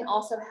then they can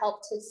also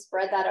help to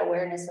spread that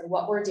awareness of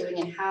what we're doing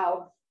and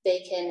how they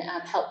can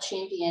help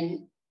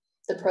champion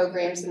the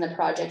programs and the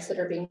projects that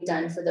are being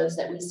done for those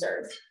that we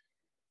serve.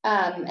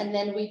 And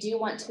then we do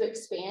want to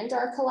expand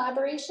our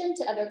collaboration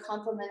to other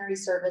complementary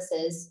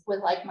services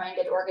with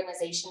like-minded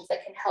organizations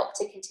that can help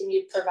to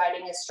continue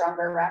providing a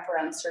stronger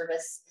wraparound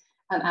service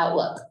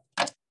outlook.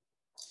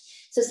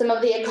 So some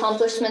of the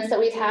accomplishments that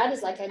we've had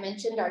is, like I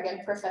mentioned, our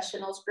young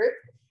professionals group.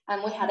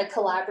 We had a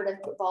collaborative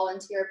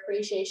volunteer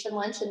appreciation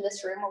lunch in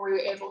this room where we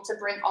were able to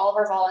bring all of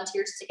our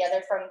volunteers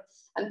together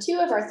from 2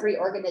 of our 3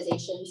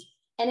 organizations.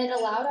 And it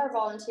allowed our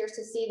volunteers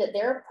to see that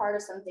they're a part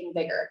of something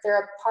bigger. They're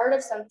a part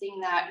of something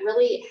that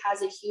really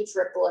has a huge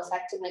ripple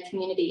effect in the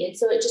community. And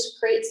so it just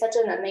creates such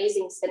an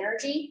amazing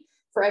synergy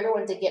for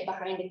everyone to get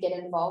behind and get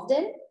involved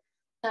in.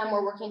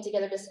 We're working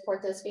together to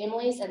support those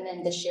families, and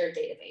then the shared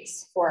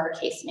database for our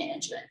case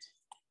management.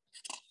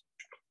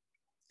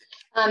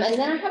 And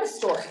then I have a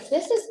story.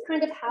 This is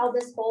kind of how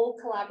this whole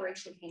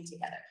collaboration came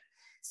together.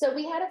 So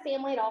we had a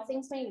family at All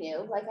Things We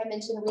Knew. Like I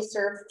mentioned, we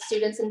served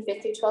students in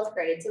 5th through 12th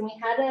grades, and we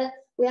had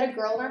a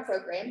girl in our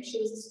program. She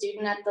was a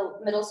student at the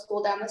middle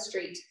school down the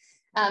street,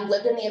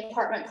 lived in the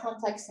apartment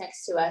complex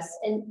next to us,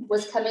 and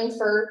was coming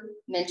for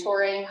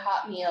mentoring,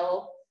 hot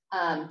meal,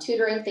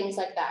 tutoring, things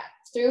like that.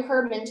 Through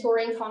her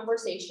mentoring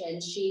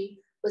conversation, she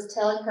was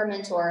telling her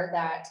mentor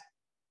that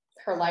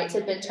her lights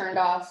had been turned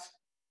off.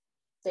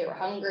 They were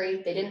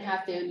hungry. They didn't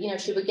have food. You know,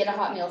 she would get a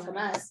hot meal from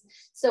us.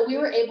 So we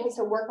were able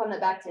to work on the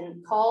back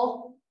end,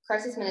 call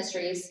Crisis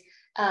Ministries.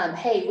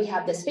 Hey, we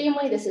have this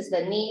family. This is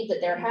the need that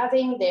they're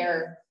having.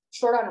 They're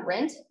short on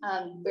rent,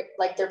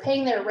 like they're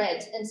paying their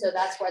rent. And so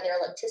that's why their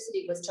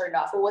electricity was turned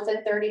off. Well,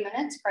 within 30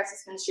 minutes,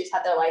 Crisis Ministries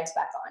had their lights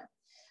back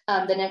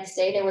on. The next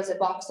day, there was a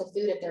box of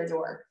food at their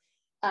door.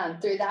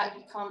 Through that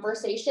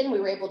conversation, we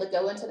were able to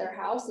go into their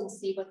house and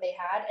see what they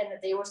had, and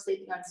that they were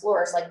sleeping on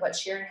floors, like what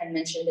Sharon had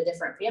mentioned, a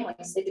different family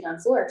sleeping on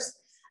floors.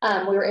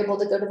 We were able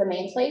to go to the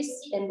main place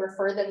and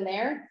refer them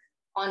there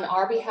on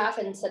our behalf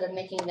instead of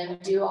making them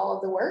do all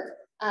of the work.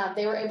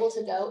 They were able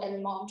to go,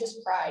 and mom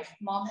just cried.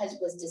 Mom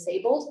was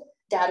disabled.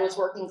 Dad was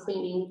working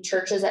cleaning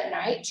churches at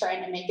night,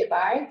 trying to make it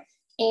by.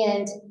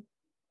 And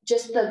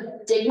just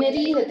the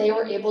dignity that they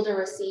were able to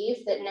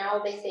receive, that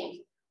now they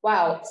think,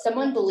 wow,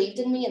 someone believed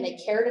in me and they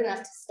cared enough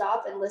to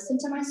stop and listen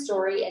to my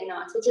story and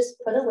not to just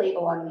put a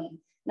label on me,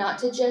 not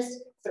to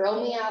just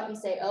throw me out and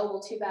say, oh,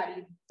 well, too bad,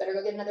 you better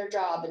go get another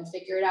job and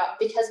figure it out,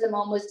 because the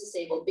mom was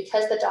disabled,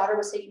 because the daughter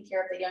was taking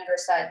care of the younger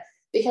son.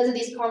 Because of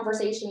these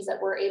conversations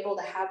that we're able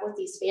to have with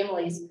these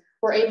families,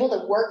 we're able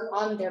to work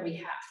on their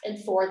behalf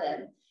and for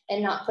them,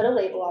 and not put a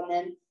label on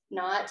them,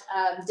 not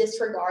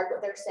disregard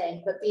what they're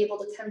saying, but be able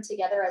to come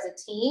together as a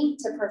team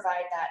to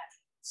provide that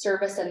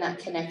service and that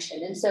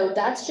connection. And so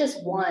that's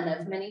just one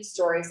of many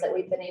stories that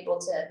we've been able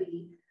to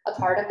be a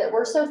part of, that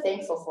we're so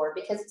thankful for,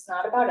 because it's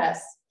not about us,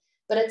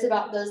 but it's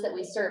about those that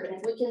we serve. And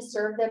if we can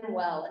serve them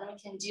well and we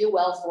can do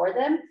well for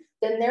them,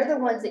 then they're the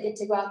ones that get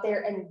to go out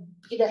there and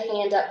be the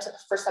hand up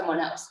for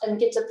someone else, and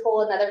get to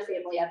pull another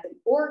family up,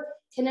 or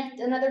connect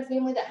another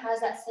family that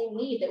has that same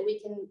need, that we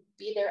can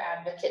be their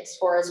advocates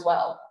for as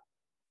well.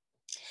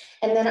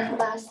 And then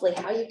lastly,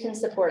 how you can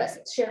support us.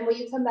 Sharon, will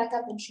you come back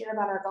up and share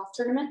about our golf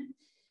tournament?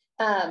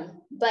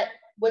 But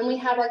when we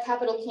have our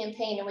capital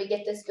campaign and we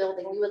get this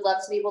building, we would love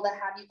to be able to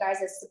have you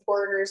guys as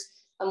supporters,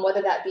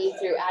 whether that be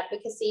through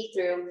advocacy,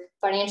 through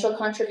financial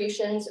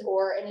contributions,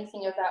 or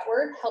anything of that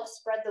word. Help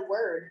spread the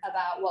word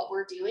about what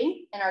we're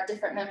doing in our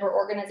different member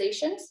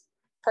organizations.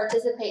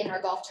 Participate in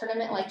our golf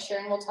tournament, like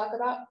Sharon will talk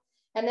about,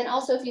 And then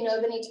also, if you know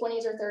of any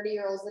 20s or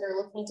 30-year-olds that are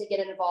looking to get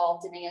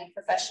involved in the young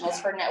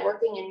professionals for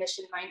networking and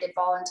mission-minded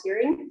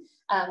volunteering,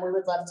 we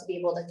would love to be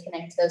able to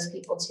connect those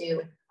people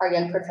to our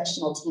young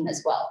professional team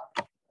as well.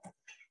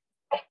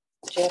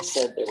 Jeff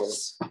said there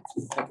was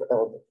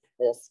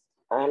this.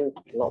 I'm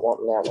not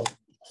wanting that one.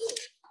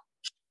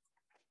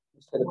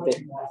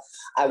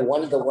 I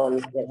wanted the one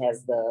that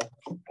has the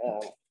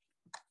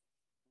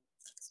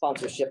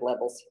sponsorship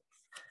levels.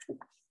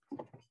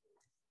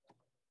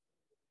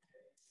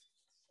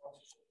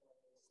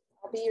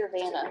 I'll be your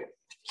Vanna.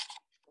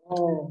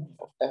 Oh,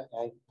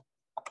 okay.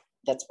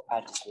 That's what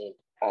I just need.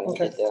 I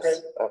needed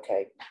this.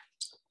 Okay.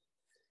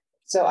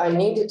 So I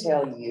need to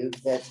tell you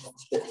that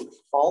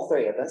all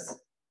three of us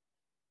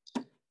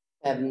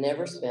have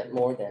never spent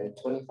more than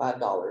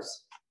 $25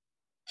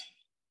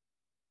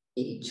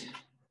 each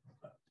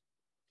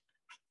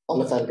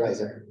on a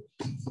fundraiser.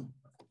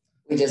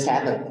 We just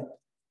haven't.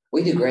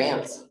 We do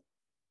grants.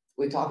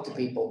 We talk to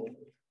people.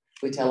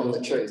 We tell them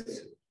the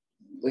truth.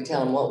 We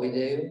tell them what we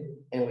do,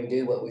 and we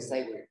do what we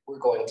say we're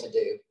going to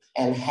do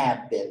and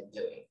have been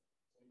doing.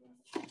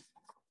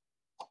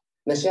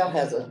 Michelle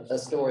has a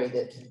story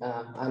that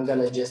I'm going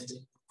to just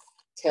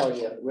tell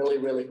you really,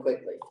 really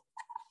quickly.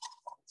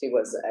 She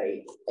was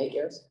a 8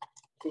 years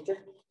teacher.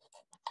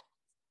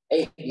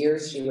 8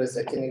 years she was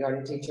a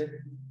kindergarten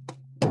teacher.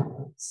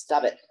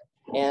 Stop it.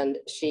 And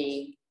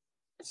she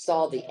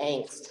saw the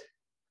angst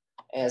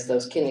as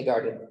those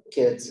kindergarten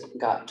kids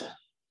got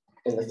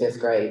in the 5th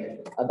grade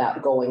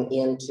about going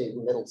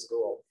into middle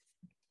school.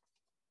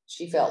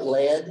 She felt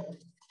led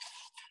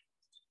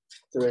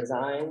to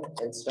resign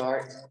and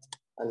start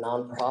a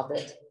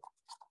nonprofit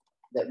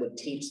that would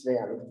teach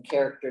them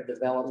character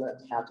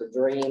development, how to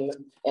dream,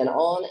 and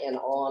on and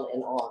on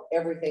and on,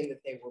 everything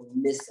that they were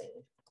missing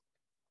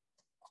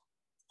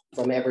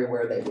from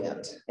everywhere they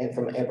went and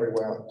from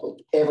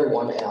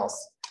everyone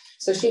else.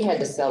 So she had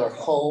to sell her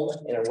home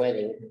and her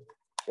wedding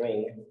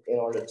ring in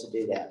order to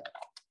do that.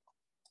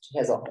 She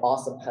has an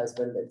awesome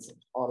husband that's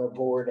on her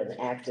board and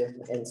active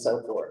and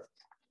so forth.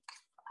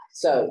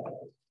 So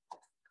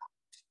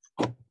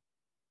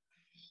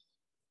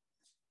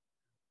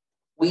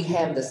we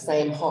have the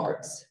same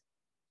hearts.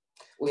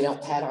 We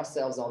don't pat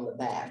ourselves on the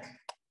back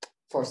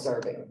for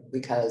serving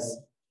because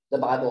the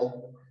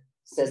Bible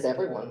says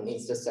everyone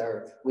needs to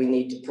serve. We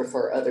need to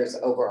prefer others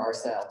over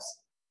ourselves.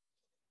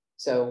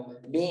 So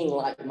being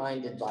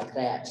like-minded like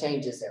that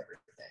changes everything.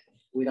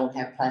 We don't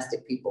have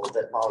plastic people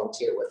that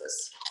volunteer with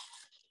us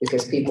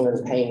because people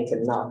in pain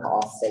can knock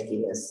off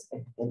shakiness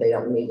and they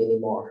don't need any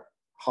more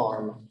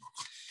harm.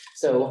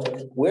 So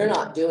we're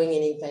not doing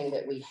anything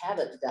that we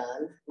haven't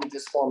done. We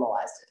just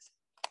formalized it.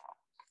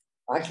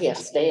 I can't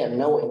stand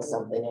knowing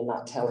something and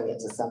not telling it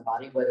to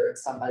somebody, whether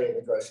it's somebody in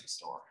the grocery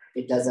store.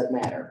 It doesn't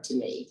matter to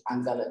me.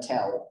 I'm going to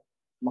tell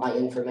my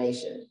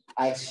information.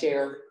 I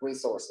share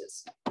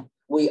resources.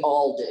 We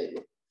all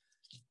do.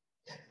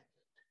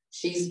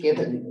 She's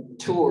given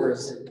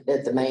tours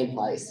at the main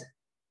place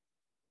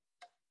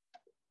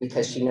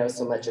because she knows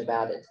so much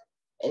about it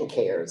and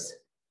cares.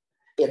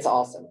 It's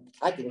awesome.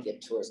 I can give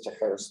tours to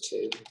hers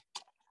too.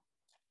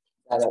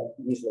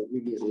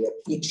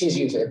 She's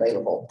usually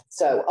available.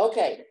 So,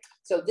 okay.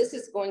 So this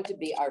is going to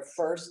be our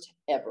first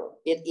ever.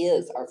 It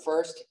is our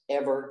first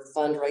ever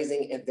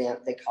fundraising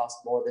event that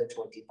costs more than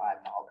 $25.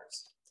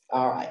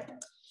 All right.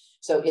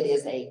 So it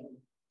is a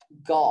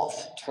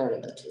golf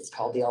tournament. It's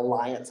called the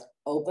Alliance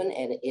Open,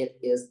 and it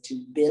is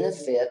to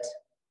benefit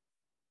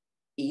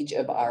each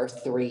of our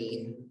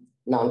 3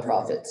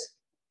 nonprofits.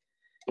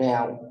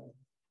 Now,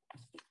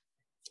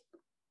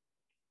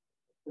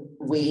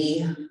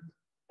 we,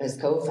 as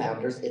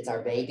co-founders, it's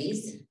our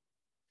babies.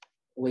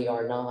 We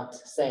are not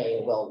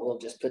saying, well, we'll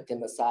just put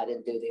them aside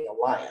and do the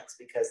Alliance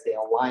because the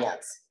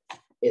Alliance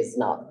is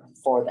not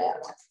for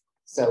that.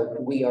 So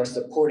we are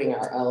supporting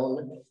our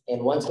own.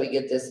 And once we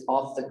get this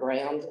off the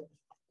ground,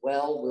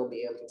 well, we'll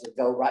be able to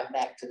go right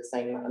back to the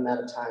same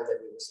amount of time that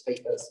we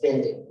were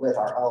spending with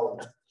our own.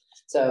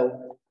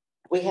 So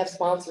we have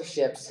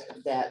sponsorships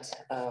that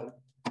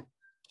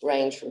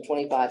range from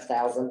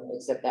 $25,000,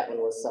 except that one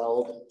was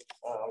sold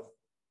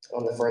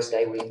on the first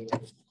day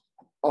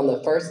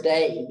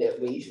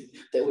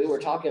that we were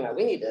talking about.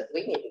 We need to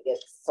get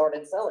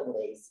started selling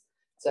these.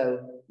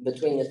 So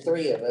between the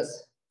 3 of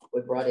us, we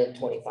brought in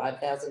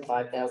 $25,000,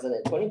 $5,000,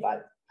 and $2,500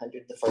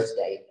 the first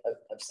day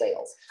of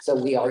sales. So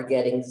we are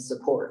getting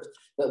support,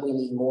 but we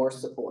need more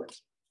support.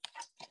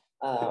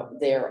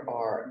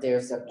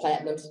 There's a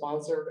platinum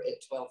sponsor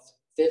at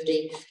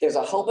 $1,250. There's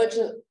a whole bunch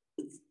of,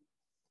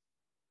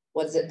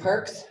 what is it,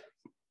 perks?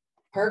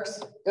 Perks,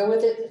 go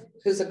with it.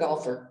 Who's a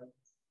golfer?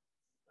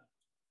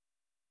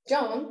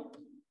 John,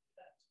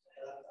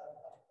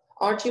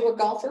 aren't you a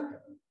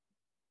golfer?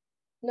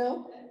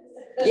 No?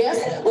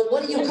 Yes? Well,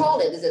 what do you call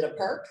it? Is it a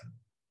perk?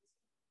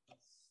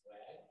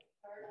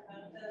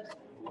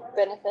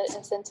 Benefit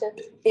incentive.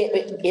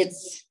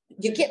 It's,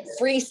 you get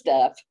free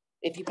stuff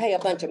if you pay a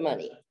bunch of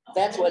money.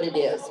 That's what it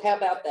is. How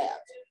about that?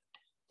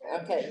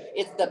 Okay,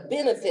 it's the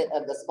benefit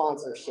of the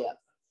sponsorship.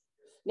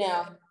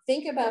 Now,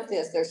 think about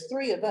this. There's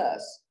 3 of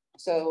us.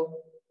 So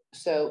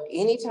So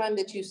anytime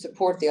that you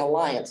support the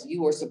Alliance,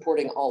 you are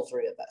supporting all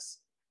three of us.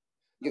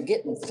 You're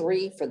getting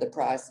 3 for the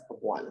price of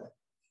 1.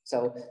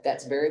 So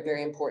that's very,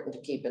 very important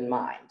to keep in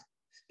mind,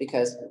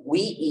 because we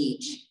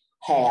each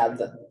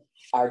have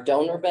our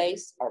donor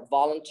base, our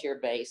volunteer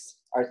base,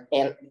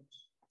 and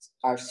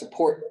our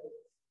support.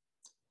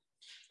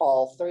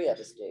 All 3 of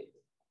us do.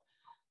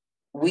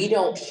 We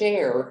don't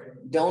share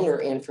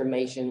donor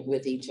information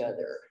with each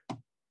other.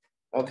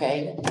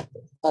 Okay?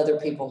 Other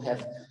people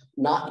have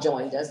not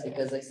joined us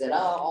because they said, oh,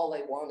 all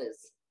they want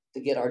is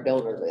to get our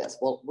donor list.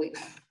 Well,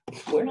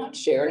 we're not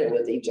sharing it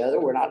with each other.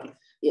 We're not,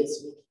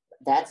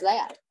 that's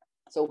that.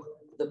 So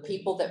the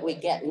people that we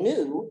get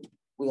new,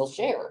 we'll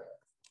share,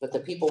 but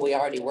the people we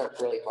already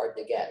worked really hard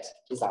to get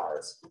is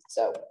ours.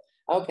 So,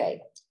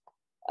 okay.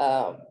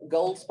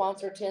 Gold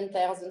sponsor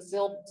 10,000,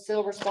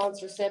 silver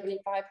sponsor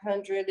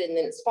 7,500, and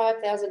then it's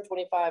 5,000,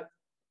 25,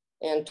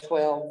 and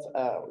 12.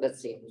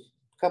 Let's see,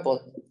 a couple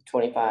of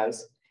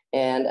 25s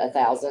and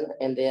 1,000,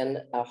 and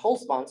then a whole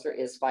sponsor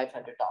is $500.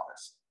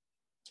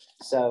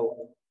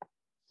 So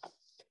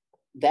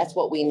that's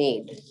what we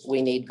need.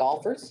 We need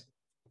golfers.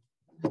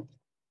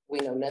 We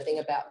know nothing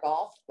about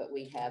golf, but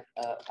we have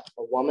a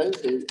woman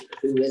who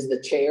is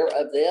the chair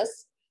of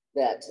this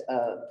that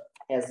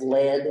has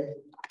led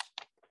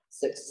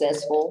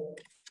successful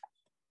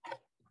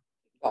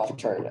golf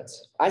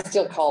tournaments. I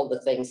still call the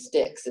thing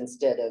sticks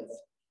instead of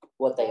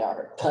what they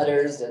are,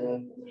 putters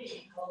and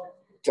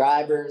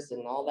drivers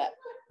and all that.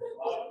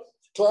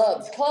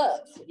 Clubs.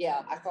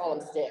 Yeah, I call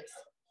them sticks.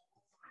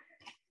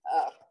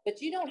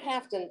 But you don't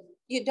have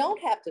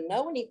to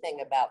know anything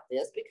about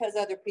this because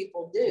other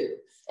people do.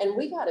 And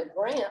we got a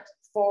grant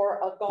for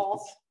a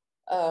golf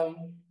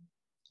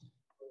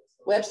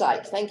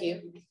website. Thank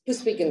you. Who's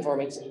speaking for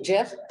me?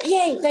 Jeff?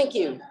 Yay, thank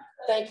you.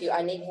 Thank you.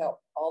 I need help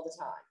all the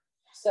time.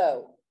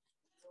 So,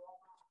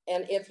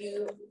 and if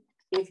you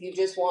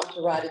just want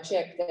to write a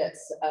check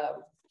that's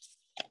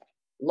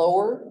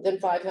lower than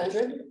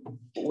 500,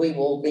 we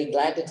will be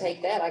glad to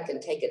take that. I can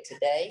take it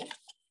today.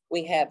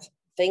 We have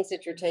things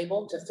at your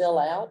table to fill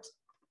out.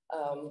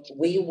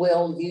 We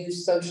will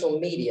use social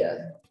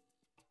media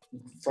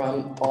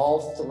from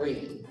all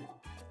 3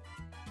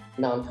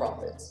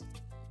 nonprofits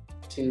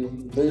to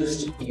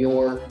boost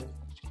your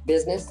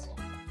business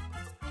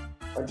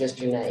or just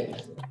your name.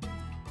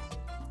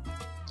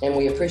 And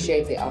we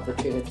appreciate the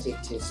opportunity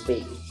to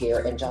speak here.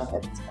 And John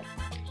hasn't spoken.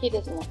 He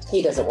doesn't want to.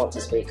 He doesn't want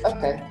to speak.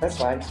 Okay, that's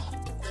fine.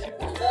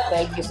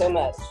 Thank you so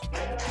much.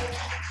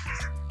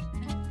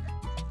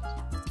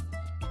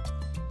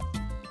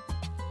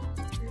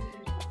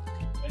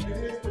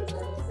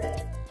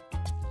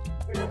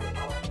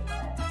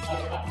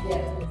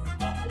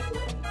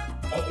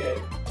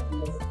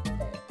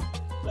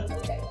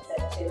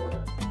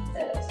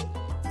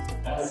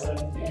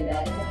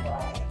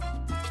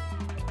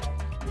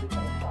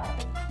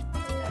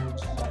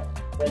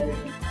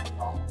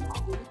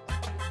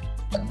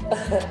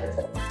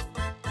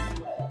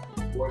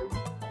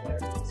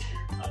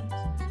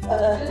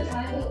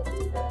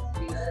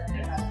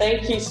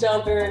 Thank you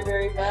so very,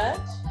 very much.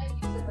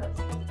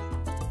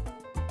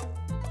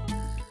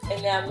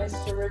 And now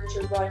Mr.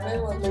 Richard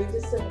Raymond will lead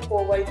us in the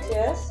 4-way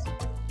test.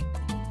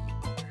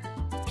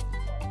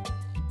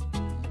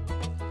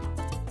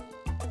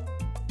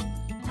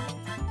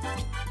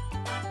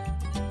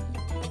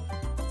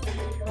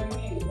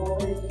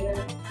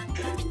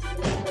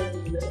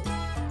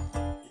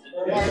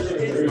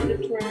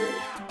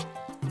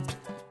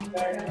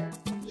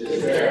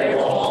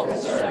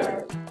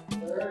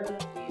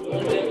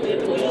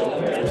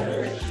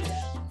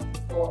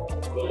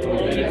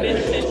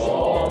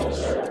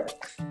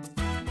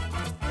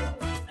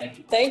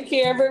 Thank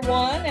you,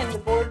 everyone, and the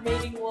board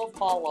meeting will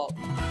follow.